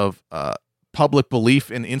lot of public belief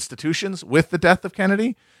in institutions with the death of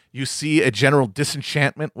Kennedy. You see a general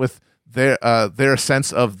disenchantment with their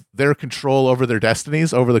sense of their control over their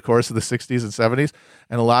destinies over the course of the 60s and 70s.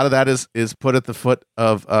 And a lot of that is put at the foot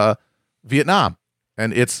of Vietnam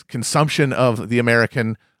and its consumption of the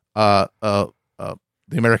American budget,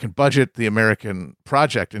 the American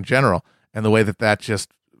project in general, and the way that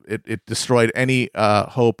just it destroyed any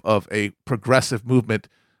hope of a progressive movement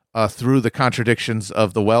through the contradictions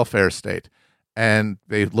of the welfare state. And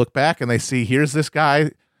they look back and they see, here's this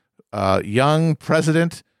guy, young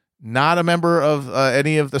president, not a member of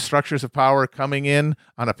any of the structures of power, coming in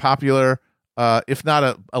on a popular if not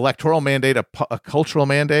an electoral mandate, a cultural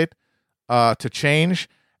mandate to change,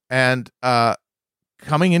 and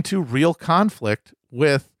coming into real conflict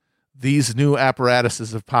with these new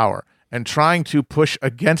apparatuses of power and trying to push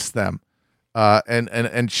against them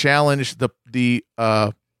and challenge the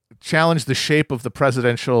shape of the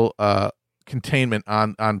presidential containment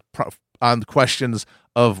on questions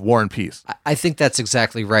of war and peace. I think that's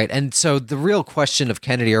exactly right. And so the real question of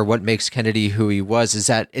Kennedy, or what makes Kennedy who he was, is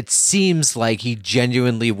that it seems like he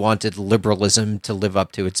genuinely wanted liberalism to live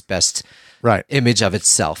up to its best image of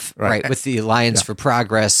itself, right? With the Alliance for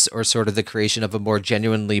Progress, or sort of the creation of a more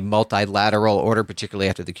genuinely multilateral order, particularly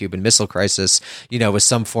after the Cuban Missile Crisis, with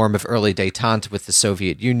some form of early détente with the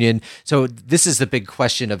Soviet Union. So this is the big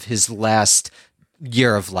question of his last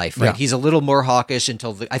year of life, right? Yeah. He's a little more hawkish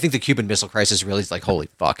until I think the Cuban Missile Crisis really is like, holy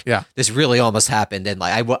fuck, this really almost happened, and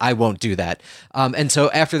like I won't do that. And so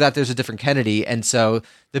after that, there's a different Kennedy, and so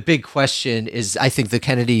the big question is, I think the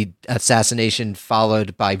Kennedy assassination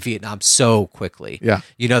followed by Vietnam so quickly. Yeah.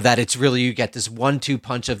 That it's really, you get this 1-2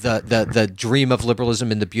 punch of the dream of liberalism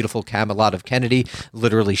in the beautiful Camelot of Kennedy,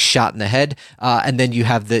 literally shot in the head. And then you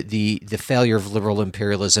have the failure of liberal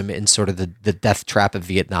imperialism in sort of the death trap of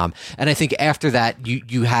Vietnam. And I think after that,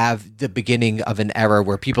 you have the beginning of an era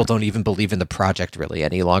where people don't even believe in the project really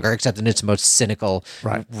any longer, except in its most cynical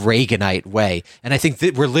Reaganite way. And I think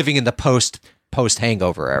that we're living in the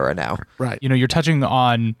post-hangover era now. Right. You're touching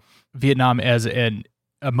on Vietnam as a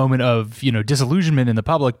moment of, disillusionment in the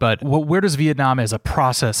public, but where does Vietnam as a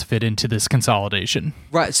process fit into this consolidation?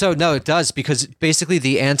 Right. So no, it does, because basically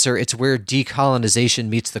the answer, it's where decolonization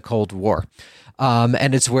meets the Cold War.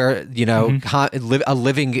 And it's where, a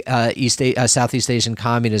living Southeast Asian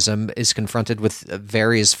communism is confronted with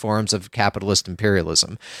various forms of capitalist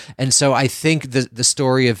imperialism. And so I think the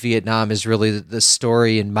story of Vietnam is really the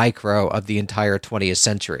story in micro of the entire 20th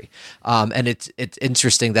century. And it's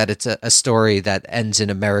interesting that it's a story that ends in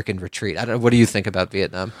American retreat. What do you think about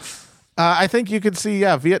Vietnam? I think you could see,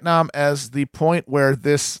 Vietnam as the point where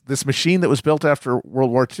this machine that was built after World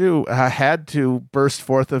War II had to burst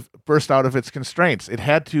out of its constraints. It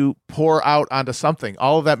had to pour out onto something.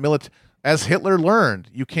 All of that as Hitler learned,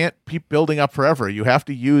 you can't keep building up forever. You have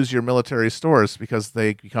to use your military stores because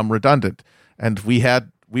they become redundant. And we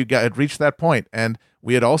had reached that point, and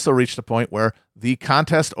we had also reached a point where the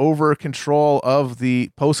contest over control of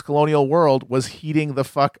the post-colonial world was heating the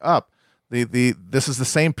fuck up. This is the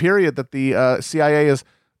same period that the CIA is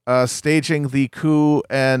staging the coup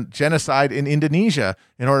and genocide in Indonesia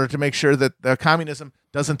in order to make sure that communism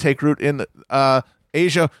doesn't take root in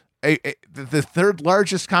Asia. The third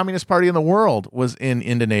largest communist party in the world was in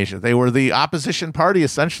Indonesia. They were the opposition party,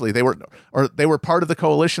 essentially. They were part of the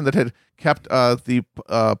coalition that had kept the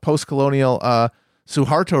post-colonial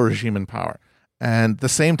Suharto regime in power. And the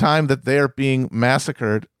same time that they're being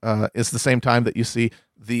massacred is the same time that you see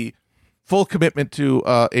the full commitment to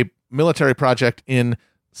a military project in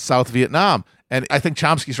South Vietnam. And I think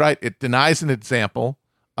Chomsky's right. It denies an example,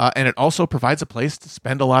 and it also provides a place to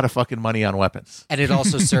spend a lot of fucking money on weapons. And it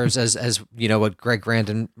also serves as what Greg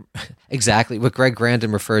Grandin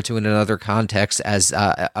referred to in another context as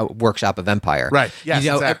a workshop of empire. Right. Yes,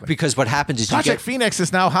 exactly. Because what happens is Project Phoenix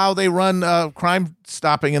is now how they run crime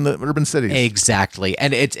stopping in the urban cities. Exactly.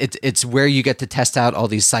 And it's where you get to test out all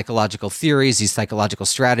these psychological theories, these psychological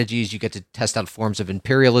strategies. You get to test out forms of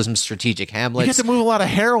imperialism, strategic Hamlets. You get to move a lot of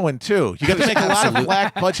heroin, too. You get to make a lot of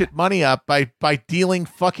black budget money up by dealing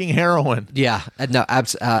fucking heroin. Yeah. No,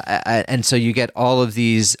 and so you get all of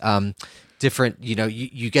these different,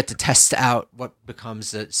 you get to test out what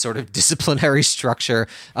becomes a sort of disciplinary structure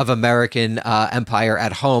of American empire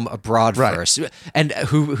at home, abroad first. And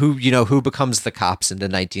who becomes the cops in the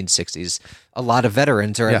 1960s? A lot of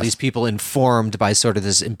veterans, or at least people informed by sort of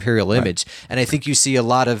this imperial image. And I think you see a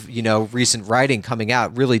lot of, recent writing coming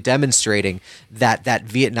out really demonstrating that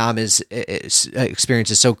Vietnam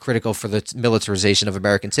experience is so critical for the militarization of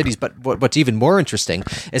American cities. But what's even more interesting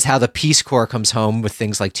is how the Peace Corps comes home with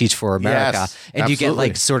things like Teach for America. Yes, and absolutely. You get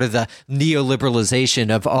like sort of the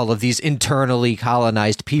neoliberalization of all of these internally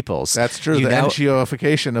colonized peoples. That's true. The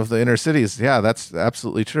NGOification of the inner cities. Yeah, that's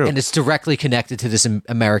absolutely true. And it's directly connected to this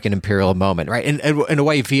American imperial moment. Right. And in a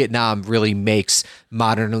way, Vietnam really makes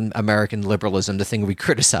modern American liberalism, the thing we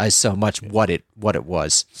criticize so much, what it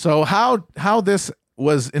was. So how this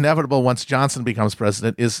was inevitable once Johnson becomes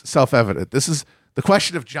president is self-evident. This is the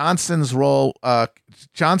question of Johnson's role.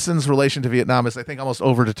 Johnson's relation to Vietnam is, I think, almost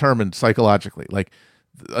overdetermined psychologically. Like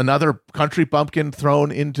another country bumpkin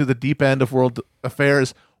thrown into the deep end of world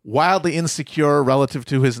affairs, wildly insecure relative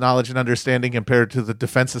to his knowledge and understanding compared to the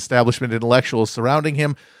defense establishment intellectuals surrounding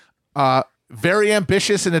him. very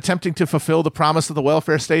ambitious in attempting to fulfill the promise of the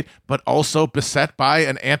welfare state, but also beset by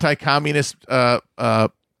an anti-communist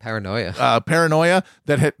paranoia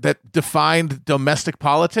that defined domestic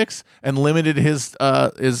politics and limited his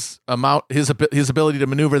ability to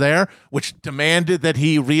maneuver there, which demanded that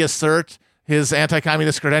he reassert his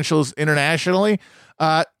anti-communist credentials internationally.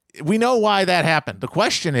 We know why that happened. The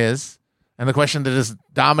question is, and the question that has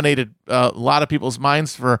dominated a lot of people's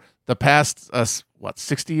minds for the past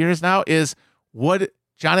 60 years now, is would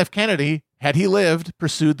John F. Kennedy, had he lived,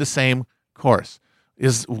 pursued the same course?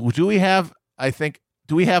 Do we have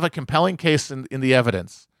a compelling case in the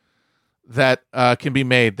evidence that can be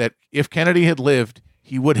made that if Kennedy had lived,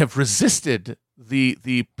 he would have resisted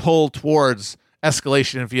the pull towards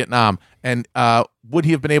escalation in Vietnam, and would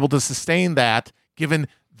he have been able to sustain that given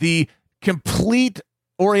the complete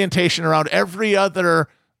orientation around every other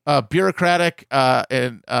bureaucratic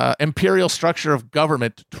and imperial structure of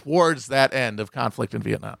government towards that end of conflict in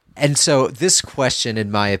Vietnam? And so this question,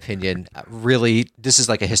 in my opinion, really, this is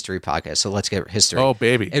like a history podcast, so let's get history. Oh,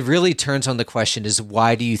 baby. It really turns on the question is,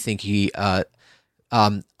 why do you think he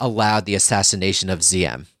allowed the assassination of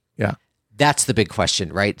ZM? Yeah. That's the big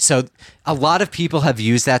question, right? So a lot of people have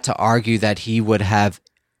used that to argue that he would have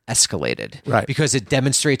escalated, right? Because it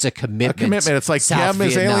demonstrates a commitment. It's like Diem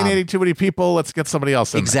is alienating too many people. Let's get somebody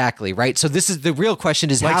else in exactly, right? So this is the real question: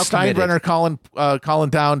 is like how Steinbrenner calling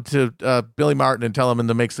down to Billy Martin and telling him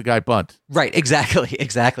to make the guy bunt. Right,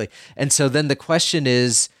 exactly. And so then the question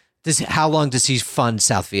is, how long does he fund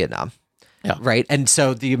South Vietnam? Yeah. Right. And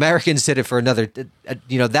so the Americans did it for another,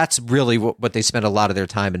 that's really what they spent a lot of their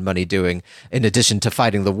time and money doing in addition to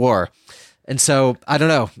fighting the war. And so I don't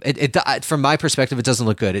know. It from my perspective, it doesn't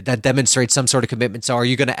look good. That demonstrates some sort of commitment. So are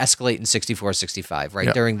you going to escalate in 64, 65, right?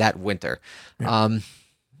 Yeah. During that winter? Yeah.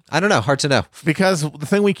 I don't know. Hard to know. Because the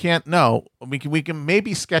thing we can't know, we can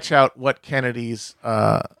maybe sketch out what Kennedy's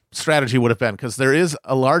strategy would have been, because there is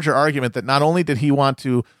a larger argument that not only did he want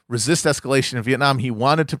to resist escalation in Vietnam, he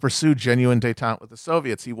wanted to pursue genuine détente with the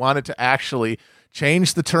Soviets. He wanted to actually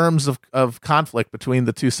change the terms of conflict between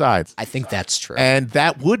the two sides. I think that's true. And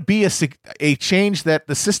that would be a change that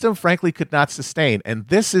the system, frankly, could not sustain. And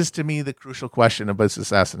this is, to me, the crucial question about this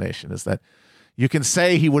assassination, is that you can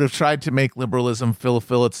say he would have tried to make liberalism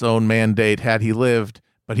fulfill its own mandate had he lived,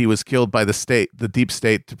 but he was killed by the state, the deep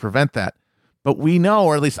state, to prevent that. But we know,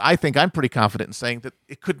 or at least I think I'm pretty confident in saying, that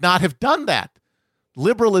it could not have done that.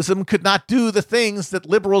 Liberalism could not do the things that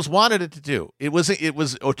liberals wanted it to do. It was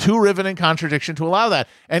a too riveting contradiction to allow that.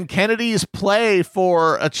 And Kennedy's play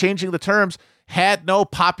for changing the terms had no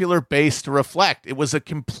popular base to reflect. It was a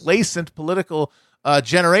complacent political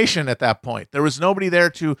generation at that point. There was nobody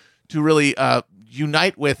there to really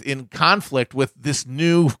unite with in conflict with this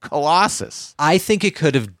new colossus. I think it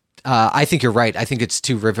could have. I think you're right. I think it's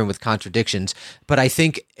too riven with contradictions, but I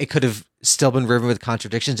think it could have still been riven with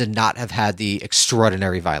contradictions and not have had the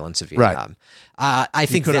extraordinary violence of Vietnam. Right. I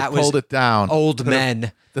think that was pulled it down. Old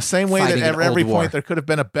men. The same way that at every point there could have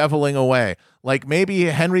been a beveling away. Like maybe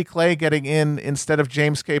Henry Clay getting in instead of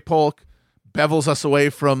James K. Polk bevels us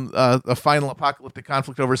away from a final apocalyptic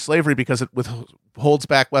conflict over slavery because it holds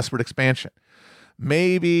back westward expansion.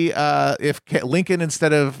 Maybe if Lincoln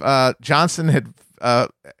instead of Johnson had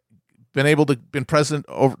been president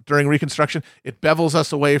during Reconstruction, it bevels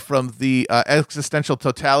us away from the existential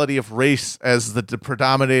totality of race as the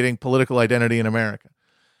predominating political identity in America.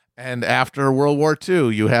 And after World War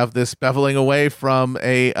II, you have this beveling away from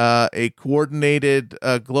a coordinated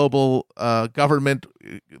global government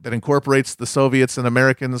that incorporates the Soviets and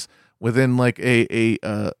Americans within like a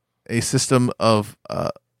system of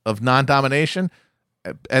non-domination.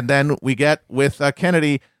 And then we get with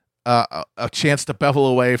Kennedy a chance to bevel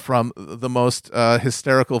away from the most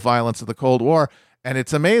hysterical violence of the Cold War. And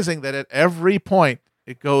it's amazing that at every point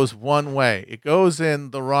it goes one way. It goes in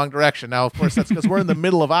the wrong direction. Now, of course, that's because we're in the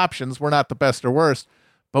middle of options. We're not the best or worst,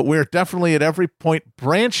 but we're definitely at every point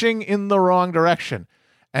branching in the wrong direction.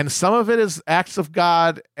 And some of it is acts of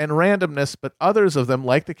God and randomness, but others of them,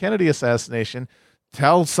 like the Kennedy assassination,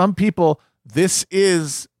 tell some people this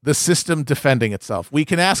is the system defending itself. We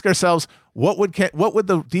can ask ourselves, what would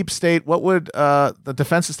the deep state, what would the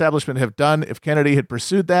defense establishment have done if Kennedy had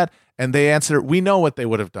pursued that? And they answer, we know what they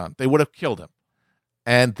would have done. They would have killed him.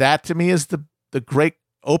 And that, to me, is the great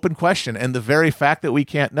open question. And the very fact that we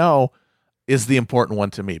can't know is the important one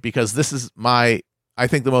to me, because this is I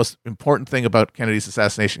think the most important thing about Kennedy's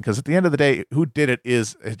assassination, because at the end of the day, who did it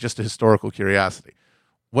is just a historical curiosity.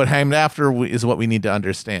 What happened after is what we need to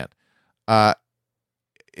understand.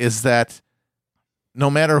 Is that no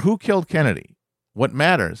matter who killed Kennedy, what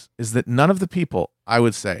matters is that none of the people, I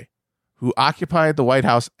would say, who occupied the White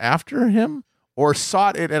House after him or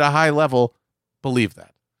sought it at a high level believe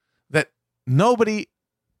that. That nobody,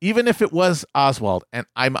 even if it was Oswald, and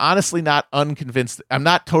I'm honestly not unconvinced, I'm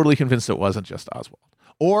not totally convinced it wasn't just Oswald.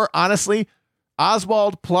 Or honestly,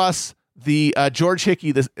 Oswald plus the George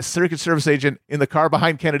Hickey, the Secret Service agent in the car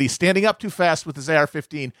behind Kennedy, standing up too fast with his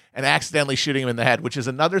AR-15 and accidentally shooting him in the head, which is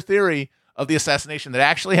another theory of the assassination that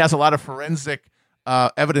actually has a lot of forensic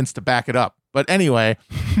evidence to back it up. But anyway.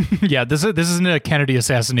 Yeah, this isn't a Kennedy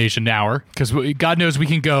assassination hour, because God knows we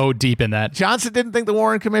can go deep in that. Johnson didn't think the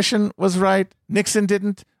Warren Commission was right. Nixon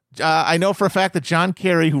didn't. I know for a fact that John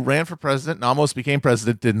Kerry, who ran for president and almost became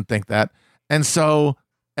president, didn't think that. And so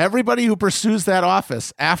everybody who pursues that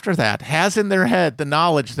office after that has in their head the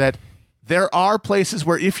knowledge that there are places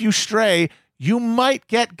where if you stray, you might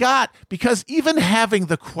get got. Because even having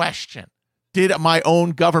the question, did my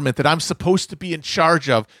own government that I'm supposed to be in charge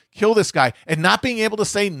of kill this guy, and not being able to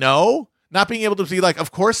say no, not being able to be like,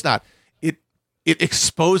 of course not, it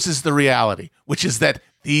exposes the reality, which is that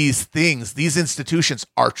these things, these institutions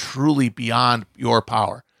are truly beyond your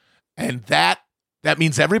power. And that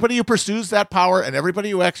means everybody who pursues that power and everybody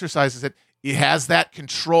who exercises it, it has that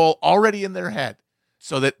control already in their head,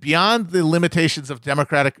 so that beyond the limitations of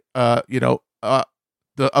democratic, of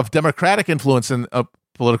democratic influence in a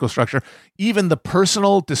political structure, even the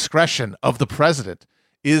personal discretion of the president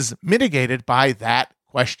is mitigated by that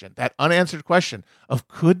question, that unanswered question of,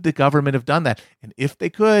 could the government have done that? And if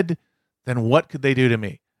they could, then what could they do to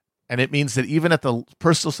me? And it means that even at the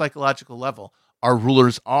personal psychological level, our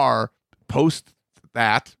rulers are, post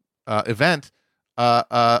that event,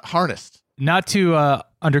 harnessed. Not to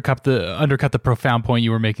undercut the profound point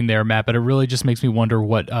you were making there, Matt, but it really just makes me wonder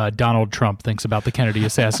what Donald Trump thinks about the Kennedy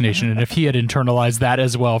assassination, and if he had internalized that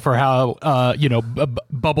as well, for how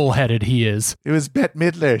bubble-headed he is. It was Bette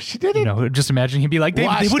Midler. She did it. Just imagine he'd be like, they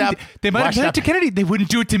might have done it to Kennedy. They wouldn't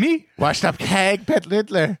do it to me. Washed up keg, Bette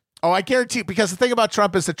Midler. Oh, I guarantee, because the thing about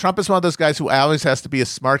Trump is that Trump is one of those guys who always has to be a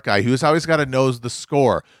smart guy, who's always got to know the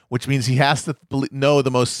score, which means he has to know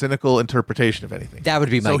the most cynical interpretation of anything. That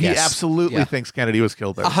would be my guess. So he absolutely thinks Kennedy was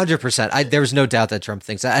killed there. 100%. There was no doubt that Trump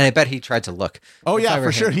thinks that, and I bet he tried to look. Oh, yeah,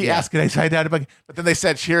 for sure. He asked, and I doubt it, but then they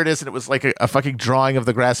said, here it is, and it was like a fucking drawing of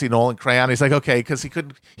the grassy knoll in crayon. He's like, okay, because he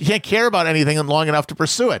can't care about anything long enough to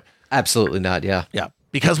pursue it. Absolutely not, yeah. Yeah,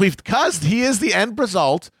 because he is the end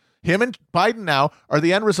result, him and Biden now are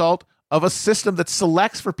the end result of a system that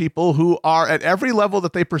selects for people who are at every level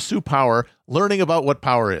that they pursue power, learning about what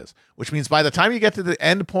power is, which means by the time you get to the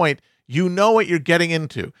end point, you know what you're getting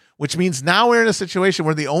into, which means now we're in a situation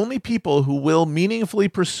where the only people who will meaningfully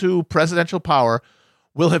pursue presidential power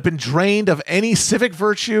will have been drained of any civic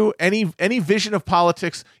virtue, any vision of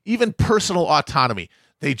politics, even personal autonomy.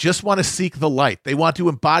 They just want to seek the light. They want to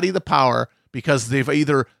embody the power because they've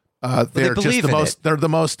either they're just the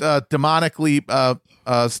most demonically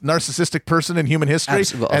narcissistic person in human history.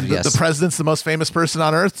 Absolutely, and the president's the most famous person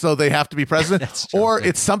on earth, so they have to be president. Or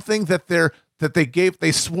it's something that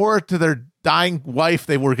they swore to their dying wife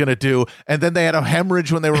they were going to do, and then they had a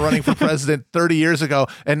hemorrhage when they were running for president 30 years ago,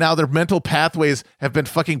 and now their mental pathways have been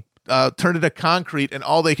fucking turned into concrete, and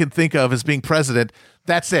all they can think of is being president.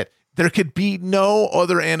 That's it. There could be no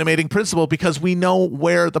other animating principle, because we know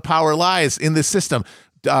where the power lies in this system.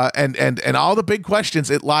 And all the big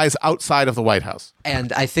questions, it lies outside of the White House.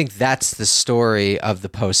 And I think that's the story of the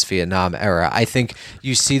post-Vietnam era. I think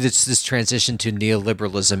you see this transition to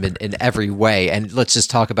neoliberalism in every way. And let's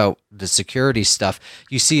just talk about the security stuff.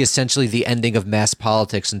 You see essentially the ending of mass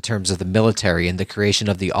politics in terms of the military and the creation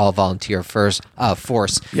of the all-volunteer force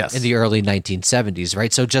in the early 1970s,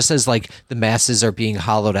 right? So just as like the masses are being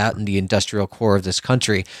hollowed out in the industrial core of this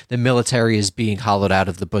country, the military is being hollowed out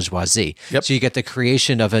of the bourgeoisie. Yep. So you get the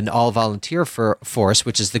creation of an all-volunteer force,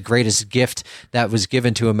 which is the greatest gift that was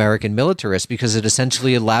given to American militarists, because it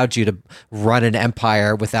essentially allowed you to run an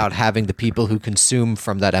empire without having the people who consume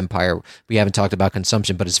from that empire. We haven't talked about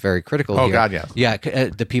consumption, but it's very critical here. Oh, God, yes. Yeah,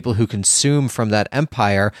 the people who consume from that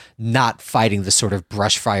empire not fighting the sort of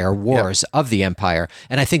brush fire wars of the empire.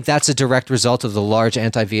 And I think that's a direct result of the large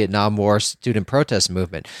anti-Vietnam War student protest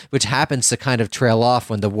movement, which happens to kind of trail off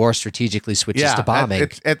when the war strategically switches to bombing.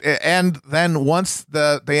 And then once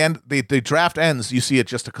the draft ends, you see it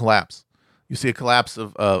just a collapse. You see a collapse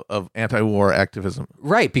of anti-war activism,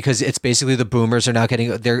 right? Because it's basically the boomers are now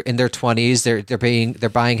they're in their 20s, they're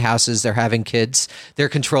buying houses, they're having kids, they're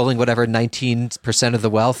controlling whatever 19% of the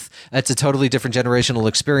wealth. It's a totally different generational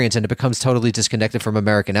experience, and it becomes totally disconnected from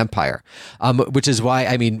American empire, which is why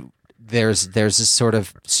there's this sort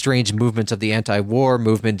of strange movement of the anti-war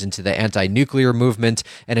movement into the anti-nuclear movement,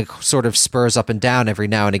 and it sort of spurs up and down every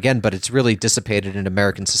now and again, but it's really dissipated in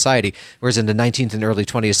American society. Whereas in the 19th and early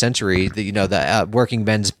 20th century, the working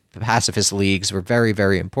men's pacifist leagues were very,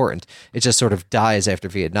 very important. It just sort of dies after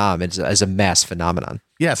Vietnam as a mass phenomenon.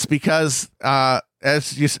 Yes, because I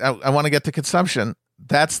want to get to consumption.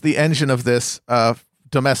 That's the engine of this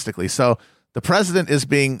domestically. So the president is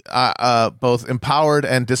being both empowered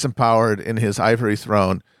and disempowered in his ivory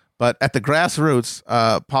throne. But at the grassroots,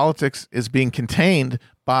 politics is being contained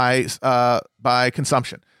by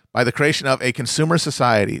consumption, by the creation of a consumer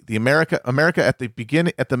society. The America at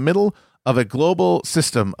the middle of a global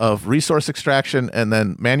system of resource extraction and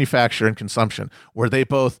then manufacture and consumption, where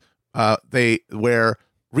where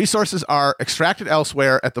resources are extracted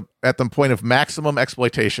elsewhere at the point of maximum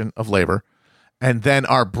exploitation of labor, and then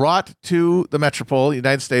are brought to the metropole,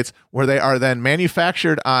 United States, where they are then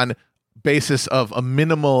manufactured on basis of a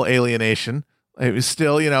minimal alienation. It was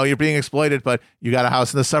still, you're being exploited, but you got a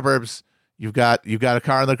house in the suburbs. You've got a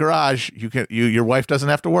car in the garage. Your wife doesn't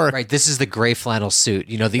have to work. Right. This is the gray flannel suit,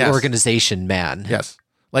 the Yes. organization man. Yes.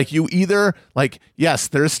 Yes,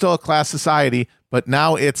 there is still a class society, but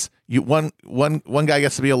now it's one guy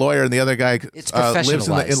gets to be a lawyer and the other guy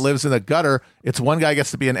lives in the gutter. It's one guy gets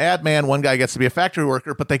to be an ad man, one guy gets to be a factory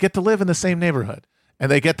worker, but they get to live in the same neighborhood. And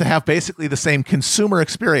they get to have basically the same consumer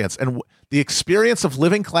experience. And the experience of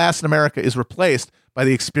living class in America is replaced by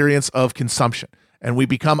the experience of consumption. And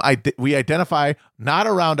we identify not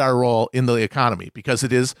around our role in the economy because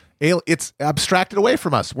it's abstracted away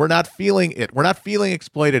from us. We're not feeling it. We're not feeling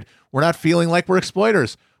exploited. We're not feeling like we're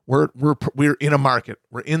exploiters. We're in a market.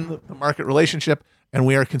 We're in the market relationship, and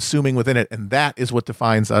we are consuming within it, and that is what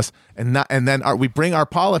defines us. We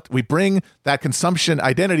bring that consumption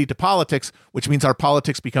identity to politics, which means our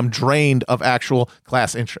politics become drained of actual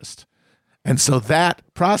class interest. And so that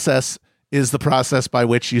process is the process by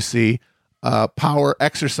which you see power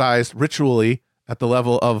exercised ritually at the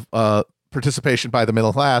level of participation by the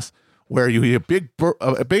middle class, where you get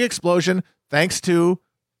a big explosion thanks to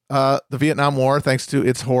the Vietnam War, thanks to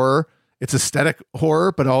its horror, its aesthetic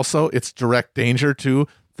horror, but also its direct danger to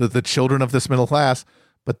the children of this middle class.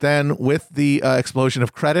 But then with the explosion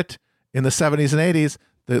of credit in the 70s and 80s,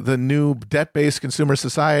 the new debt-based consumer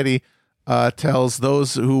society tells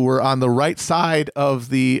those who were on the right side of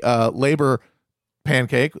the labor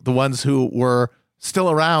pancake, the ones who were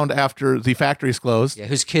still around after the factories closed. Yeah,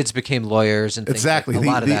 whose kids became lawyers and things. Exactly. Like a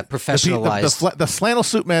lot of that professionalized. The flannel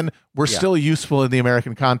suit men were still useful in the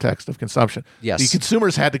American context of consumption. Yes. The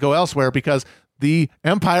consumers had to go elsewhere because the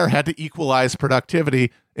empire had to equalize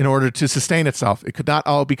productivity in order to sustain itself. It could not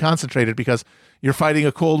all be concentrated because you're fighting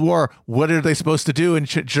a Cold War. What are they supposed to do in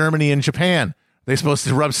Germany and Japan? They're supposed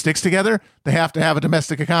to rub sticks together? They have to have a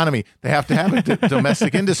domestic economy. They have to have a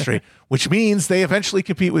domestic industry, which means they eventually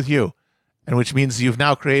compete with you. And which means you've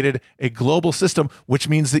now created a global system, which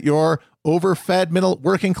means that your overfed middle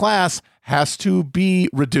working class has to be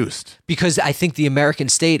reduced. Because I think the American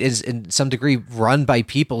state is in some degree run by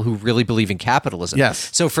people who really believe in capitalism.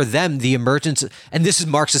 Yes. So for them, the emergence, and this is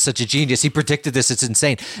Marx is such a genius. He predicted this. It's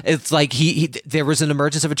insane. It's like there was an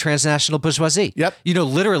emergence of a transnational bourgeoisie. Yep.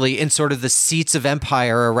 Literally in sort of the seats of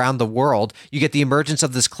empire around the world, you get the emergence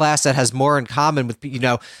of this class that has more in common with,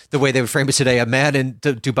 the way they would frame it today, a man in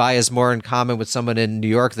Dubai has more in common with someone in New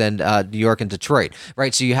York than New York and Detroit,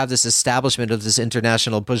 right? So you have this establishment of this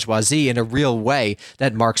international bourgeoisie in a real way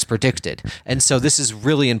that Marx predicted. And so this is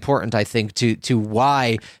really important, I think, to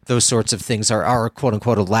why those sorts of things are quote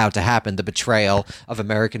unquote allowed to happen, the betrayal of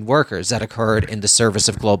American workers that occurred in the service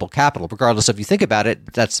of global capital. Regardless of you think about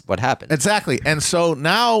it, that's what happened. Exactly. And so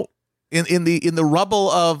now in the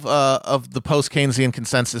rubble of the post-Keynesian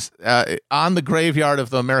consensus, on the graveyard of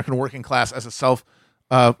the American working class as a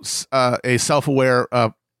self-aware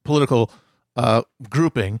political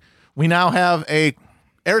grouping, we now have a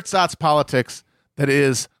ersatz politics that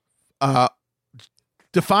is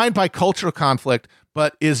defined by cultural conflict,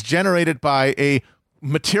 but is generated by a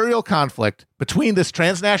material conflict between this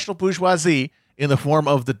transnational bourgeoisie in the form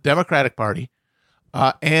of the Democratic Party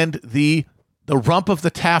and the rump of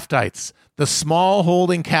the Taftites, the small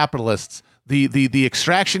holding capitalists, the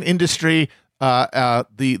extraction industry,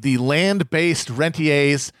 the land-based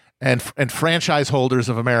rentiers and franchise holders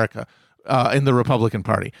of America in the Republican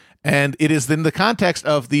Party. And it is in the context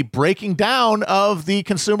of the breaking down of the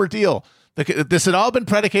consumer deal. This had all been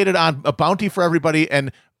predicated on a bounty for everybody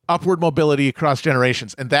and upward mobility across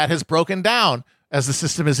generations, and that has broken down as the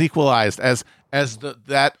system is equalized, as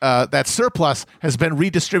that surplus has been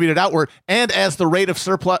redistributed outward, and as the rate of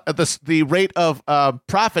surplus, the rate of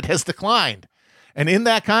profit has declined. And in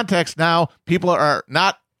that context, now people are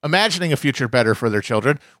not imagining a future better for their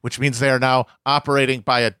children, which means they are now operating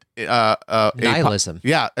by nihilism.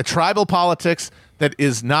 A tribal politics that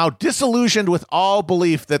is now disillusioned with all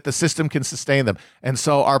belief that the system can sustain them. And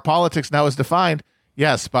so our politics now is defined,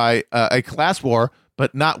 yes, by a class war,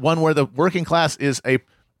 but not one where the working class is a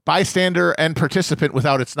bystander and participant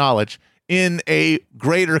without its knowledge in a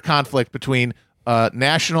greater conflict between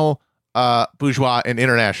national bourgeois and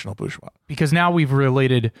international bourgeois. Because now we've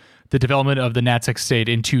related the development of the NatSec state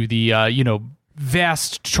into the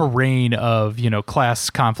vast terrain of class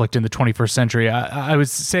conflict in the 21st century. I was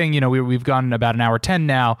saying we've gone about an hour 10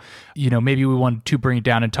 now. Maybe we want to bring it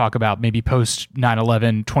down and talk about maybe post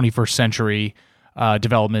 9/11 21st century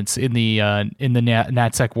developments in the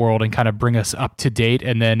NatSec world and kind of bring us up to date,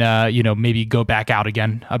 and then maybe go back out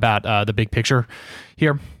again about the big picture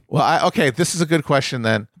here. Well, this is a good question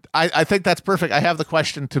then. I think that's perfect. I have the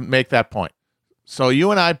question to make that point. So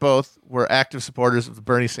you and I both were active supporters of the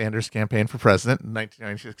Bernie Sanders campaign for president in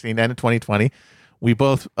 1916 and in 2020. We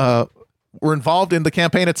both were involved in the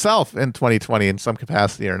campaign itself in 2020 in some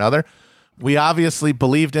capacity or another. We obviously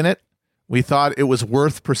believed in it. We thought it was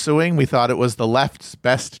worth pursuing. We thought it was the left's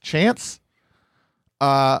best chance.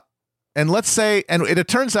 And it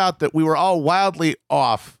turns out that we were all wildly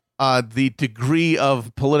off the degree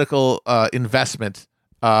of political investment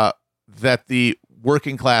that the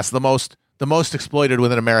working class, the most exploited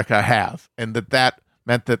within America, have, and that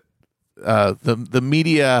meant that the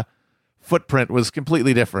media footprint was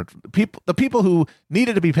completely different. The people who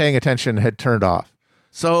needed to be paying attention had turned off.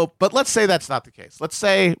 So, but let's say that's not the case. Let's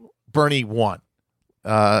say Bernie won,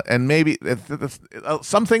 and maybe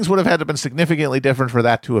some things would have had to have been significantly different for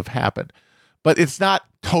that to have happened. But it's not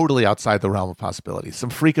totally outside the realm of possibility.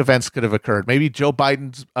 Some freak events could have occurred. Maybe Joe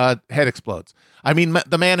Biden's head explodes. I mean,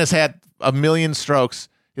 the man has had 1 million strokes.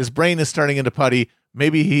 His brain is turning into putty.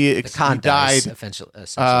 Maybe he died. Essentially.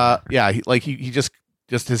 He just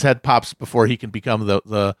his head pops before he can become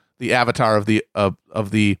the avatar of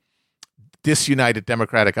the disunited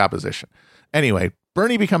Democratic opposition. Anyway,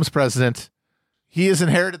 Bernie becomes president. He has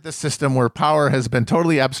inherited this system where power has been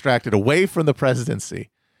totally abstracted away from the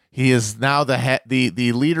presidency. He is now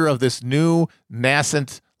the leader of this new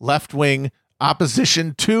nascent left-wing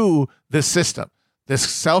opposition to this system, this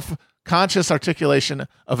self-conscious articulation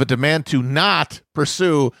of a demand to not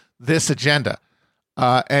pursue this agenda.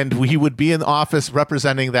 And he would be in office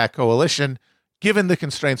representing that coalition, given the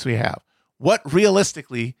constraints we have. What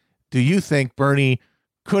realistically do you think Bernie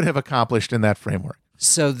could have accomplished in that framework?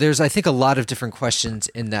 So there's, I think, a lot of different questions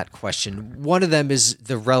in that question. One of them is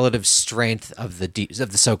the relative strength of the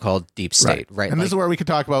so-called deep state, right? And this is where we could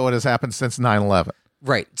talk about what has happened since 9/11.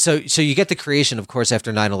 Right. So you get the creation, of course,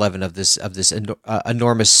 after 9/11 of this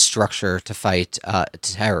enormous structure to fight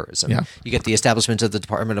terrorism. Yeah. You get the establishment of the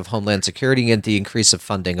Department of Homeland Security and the increase of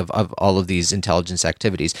funding of all of these intelligence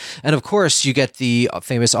activities. And of course, you get the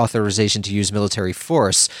famous authorization to use military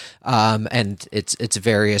force and its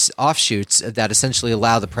various offshoots that essentially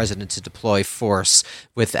allow the president to deploy force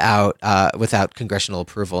without congressional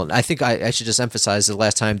approval. And I think I should just emphasize the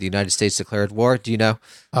last time the United States declared war. Do you know?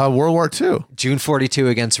 World War II. June 42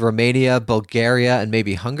 against Romania, Bulgaria, and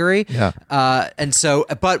maybe Hungary. Yeah.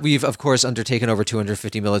 But we've, of course, undertaken over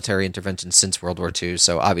 250 military interventions since World War II.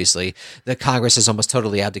 So obviously, the Congress has almost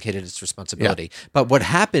totally abdicated its responsibility. Yeah. But what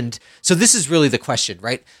happened, so this is really the question,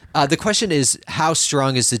 right? The question is, how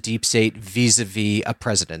strong is the deep state vis-a-vis a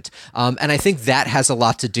president? And I think that has a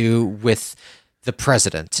lot to do with the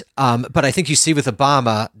president. But I think you see with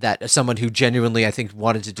Obama that someone who genuinely, I think,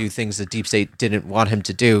 wanted to do things the deep state didn't want him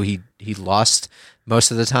to do, he lost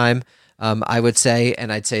most of the time, I would say.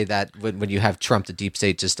 And I'd say that when you have Trump, the deep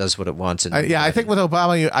state just does what it wants. And I think with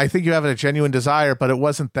Obama, I think you have a genuine desire, but it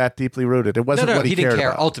wasn't that deeply rooted. It wasn't what he didn't cared care.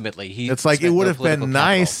 About. Ultimately, it's like it would have been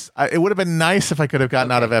nice. It would have been nice if I could have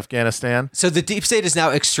gotten out of Afghanistan. So the deep state is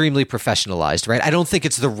now extremely professionalized, right? I don't think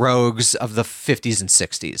it's the rogues of the 50s and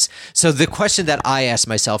 60s. So the question that I ask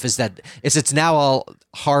myself is it's now all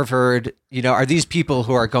Harvard. Are these people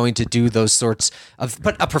who are going to do those sorts of,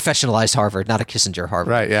 but a professionalized Harvard, not a Kissinger Harvard.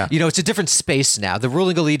 Right, yeah. It's a different space now. The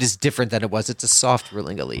ruling elite is different than it was. It's a soft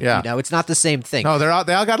ruling elite. Yeah. It's not the same thing. No, they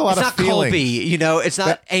all got a lot of feeling. It's not Colby, it's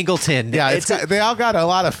not Angleton. Yeah, they all got a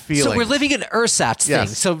lot of feeling. So we're living in ersatz thing.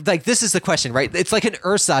 So this is the question, right? It's like an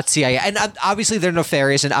ersatz CIA. And obviously they're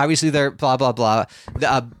nefarious and obviously they're blah, blah, blah,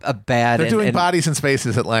 bad. They're doing bodies and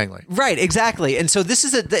spaces at Langley. Right, exactly. And so this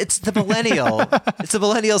is it's the millennial, it's the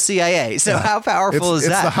millennial CIA. So how powerful is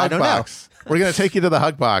that? It's the hug box. We're going to take you to the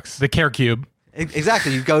hug box. The care cube.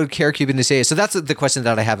 Exactly. You go to Cuban to CIA. So that's the question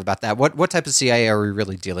that I have about that. What type of CIA are we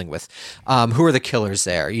really dealing with? Who are the killers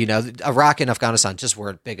there? Iraq and Afghanistan just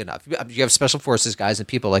weren't big enough. You have special forces guys and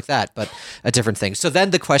people like that, but a different thing. So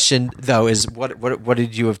then the question, though, is what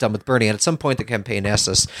did you have done with Bernie? And at some point, the campaign asked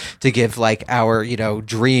us to give like our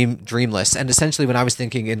dream list. And essentially, when I was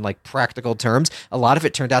thinking in like practical terms, a lot of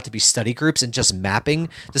it turned out to be study groups and just mapping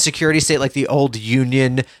the security state, like the old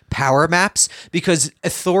Union power maps, because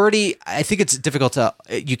authority, I think it's difficult to,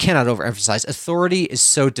 you cannot overemphasize. Authority is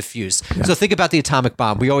so diffuse. Yeah. So think about the atomic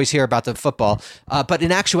bomb. We always hear about the football, but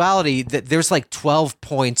in actuality, there's like 12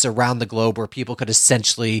 points around the globe where people could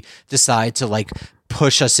essentially decide to like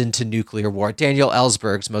push us into nuclear war. Daniel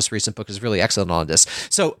Ellsberg's most recent book is really excellent on this.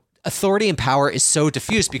 So authority and power is so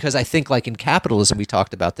diffuse because I think like in capitalism, we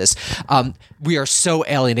talked about this, we are so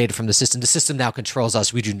alienated from the system. The system now controls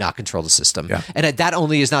us. We do not control the system. Yeah. And that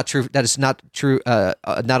only is not true. That is not true.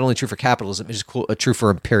 Not only true for capitalism, it is true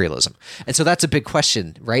for imperialism. And so that's a big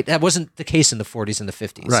question, right? That wasn't the case in the 40s and the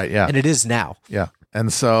 50s. Right, yeah. And it is now. Yeah.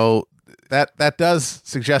 And so that does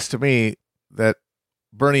suggest to me that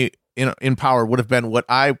Bernie in power would have been what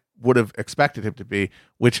I would have expected him to be,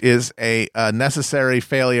 which is a necessary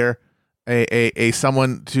failure, a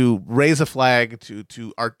someone to raise a flag,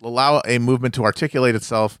 to allow a movement to articulate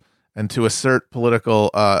itself and to assert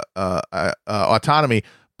political autonomy.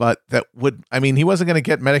 But that would, I mean, he wasn't going to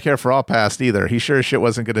get Medicare for all passed either. He sure as shit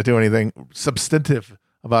wasn't going to do anything substantive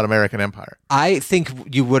about American empire. I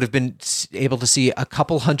think you would have been able to see a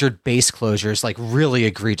couple hundred base closures, like really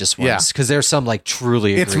egregious ones, because there's some like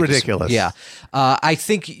truly egregious. It's ridiculous. Yeah. I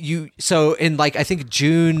think I think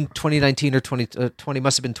June 2019 or 2020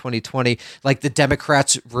 must have been 2020, like the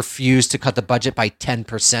Democrats refused to cut the budget by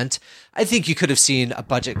 10%. I think you could have seen a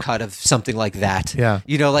budget cut of something like that. Yeah.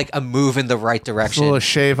 Like a move in the right direction. A little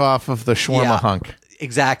shave off of the shawarma hunk.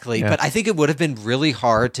 Exactly. Yeah. But I think it would have been really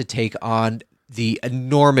hard to take on the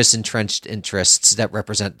enormous entrenched interests that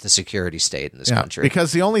represent the security state in this country.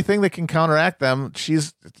 Because the only thing that can counteract them,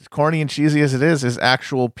 corny and cheesy as it is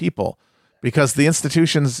actual people. Because the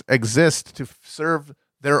institutions exist to serve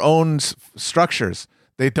their own structures.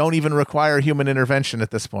 They don't even require human intervention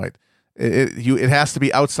at this point. It has to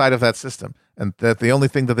be outside of that system. And that the only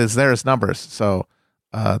thing that is there is numbers. So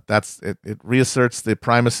it reasserts the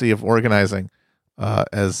primacy of organizing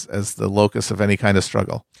as the locus of any kind of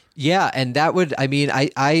struggle. Yeah, and that would,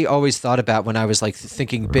 I always thought about when I was like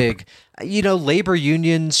thinking big, labor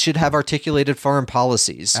unions should have articulated foreign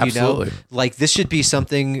policies. Absolutely. Like this should be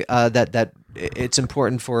something that it's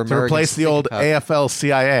important for Americans to replace the old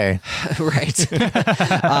AFL-CIA. Right.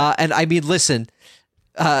 And listen,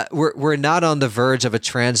 we're not on the verge of a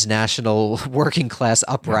transnational working class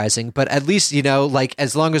uprising, but at least,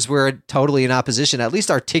 as long as we're totally in opposition, at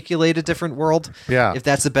least articulate a different world. Yeah. If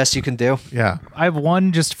that's the best you can do. Yeah. I have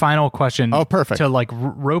one just final question. Oh, perfect. To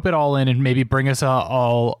rope it all in and maybe bring us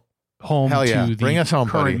all home to bring us home,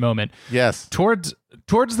 current buddy. moment. Yes. Towards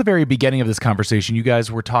the very beginning of this conversation, you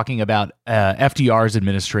guys were talking about FDR's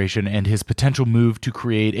administration and his potential move to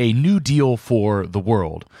create a new deal for the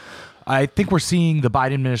world. I think we're seeing the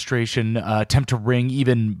Biden administration attempt to wring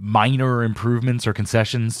even minor improvements or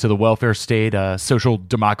concessions to the welfare state, social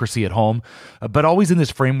democracy at home, but always in this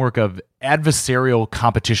framework of adversarial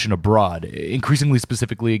competition abroad, increasingly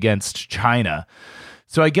specifically against China.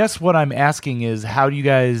 So I guess what I'm asking is, how do you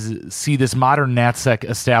guys see this modern NatSec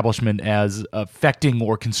establishment as affecting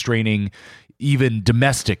or constraining even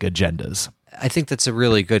domestic agendas? I think that's a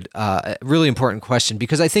really good, really important question,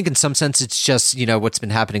 because I think in some sense it's just, what's been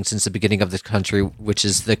happening since the beginning of this country, which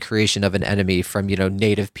is the creation of an enemy from,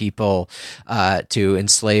 native people to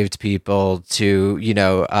enslaved people to,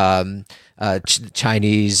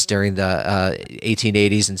 Chinese during the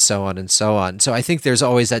 1880s and so on and so on. So I think there's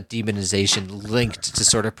always that demonization linked to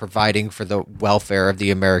sort of providing for the welfare of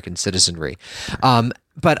the American citizenry.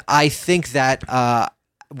 But I think that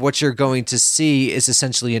what you're going to see is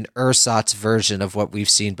essentially an ersatz version of what we've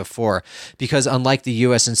seen before, because unlike the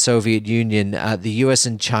U.S. and Soviet Union, the U.S.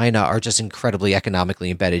 and China are just incredibly economically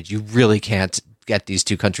embedded. You really can't get these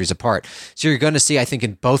two countries apart. So you're going to see, I think,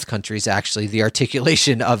 in both countries, actually, the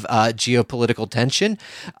articulation of geopolitical tension.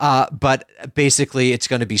 But basically, it's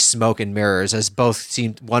going to be smoke and mirrors, as both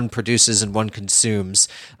seem, one produces and one consumes.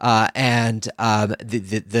 And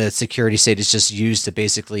the security state is just used to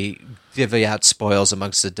basically divvy out spoils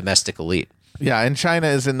amongst the domestic elite. Yeah, and China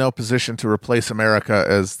is in no position to replace America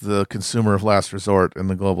as the consumer of last resort in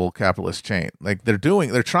the global capitalist chain. Like they're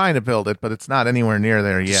trying to build it, but it's not anywhere near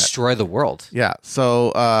there yet. Destroy the world. Yeah,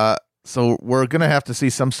 so we're gonna have to see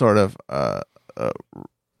some sort of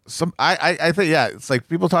I think, yeah, it's like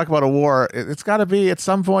people talk about a war. It's got to be at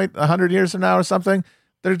some point, 100 years from now or something.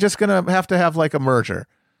 They're just going to have like a merger.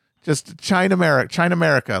 Just China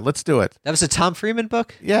America. Let's do it. That was a Tom Freeman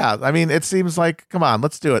book? Yeah. I mean, it seems like, come on,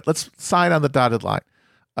 let's do it. Let's sign on the dotted line.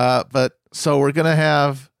 But so we're going to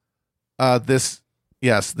have this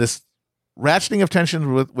ratcheting of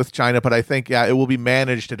tension with China, but I think, yeah, it will be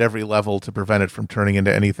managed at every level to prevent it from turning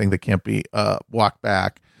into anything that can't be walked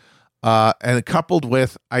back. And coupled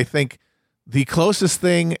with, I think, the closest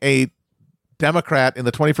thing a Democrat in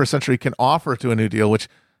the 21st century can offer to a New Deal, which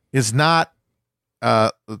is not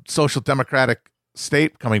social democratic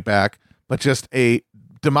state coming back, but just a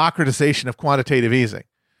democratization of quantitative easing.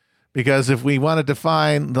 Because if we want to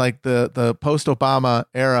define like the post-Obama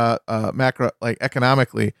era macro, like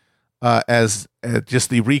economically, as just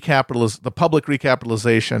the public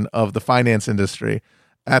recapitalization of the finance industry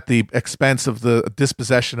at the expense of the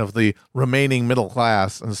dispossession of the remaining middle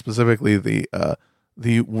class, and specifically the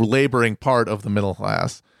laboring part of the middle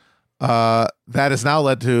class, that has now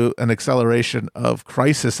led to an acceleration of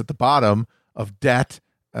crisis at the bottom, of debt,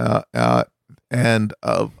 and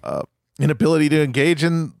of inability to engage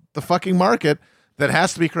in the fucking market that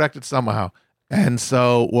has to be corrected somehow. And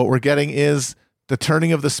so what we're getting is the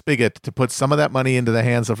turning of the spigot to put some of that money into the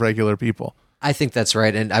hands of regular people. I think that's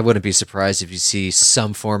right, and I wouldn't be surprised if you see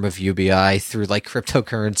some form of UBI through like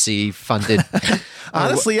cryptocurrency funded.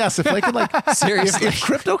 Honestly, yes. If they could, like, seriously, if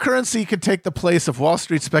cryptocurrency could take the place of Wall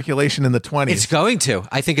Street speculation in the 20s, it's going to.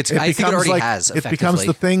 I think it already has. It becomes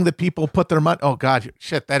the thing that people put their money. Oh God,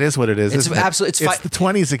 shit, that is what it is. It's absolutely. It's the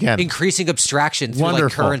 20s again. Increasing abstraction through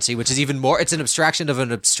like currency, which is even more. It's an abstraction of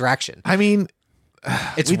an abstraction. I mean, we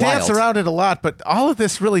wild. dance around it a lot, but all of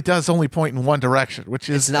this really does only point in one direction, which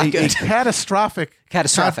is a catastrophic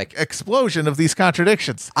explosion of these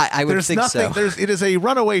contradictions. I would think so. It is a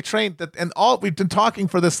runaway train and all we've been talking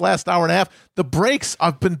for this last hour and a half. The brakes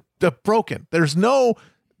have been broken.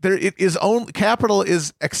 Capital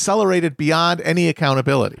is accelerated beyond any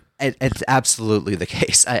accountability. It's absolutely the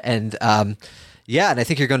case, and I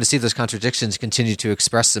think you're going to see those contradictions continue to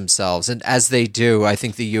express themselves. And as they do, I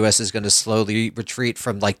think the U.S. is going to slowly retreat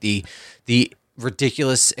from like the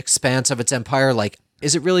ridiculous expanse of its empire. Like,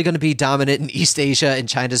 is it really going to be dominant in East Asia, in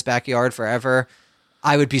China's backyard forever?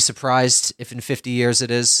 I would be surprised if in 50 years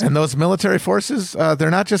it is. And those military forces,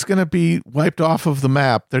 they're not just going to be wiped off of the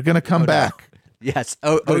map. They're going to come back. No. Yes.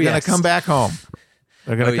 They're going to come back home.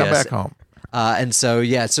 They're going to come back home. And so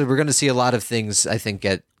we're going to see a lot of things, I think,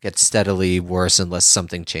 get steadily worse unless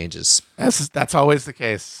something changes. That's always the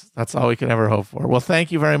case. That's all we can ever hope for. Well,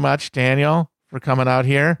 thank you very much, Daniel, for coming out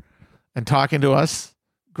here and talking to us.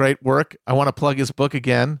 Great work. I want to plug his book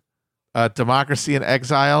again, Democracy in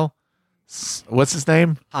Exile. What's his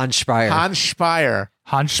name? Hans Speyer. Hans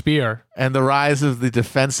Speer. And the Rise of the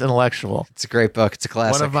Defense Intellectual. It's a great book. It's a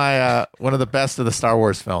classic. One of the best of the Star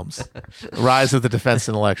Wars films. Rise of the Defense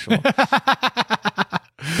Intellectual.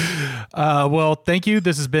 Well, thank you.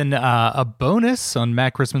 This has been a bonus on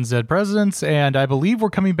Matt Christman's Dead Presidents, and I believe we're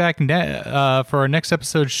coming back for our next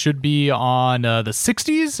episode. Should be on the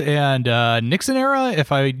 60s and Nixon era.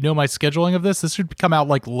 If I know my scheduling of this should come out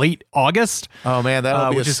like late August. Oh man,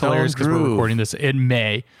 that'll be which is hilarious because we're recording this in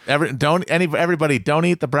May. Everybody, don't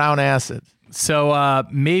eat the brown acid. So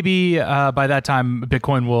maybe by that time,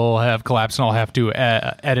 Bitcoin will have collapsed and I'll have to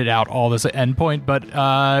edit out all this endpoint, but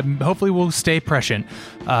hopefully we'll stay prescient.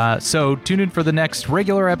 So tune in for the next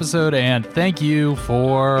regular episode, and thank you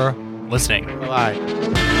for listening.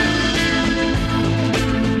 Bye.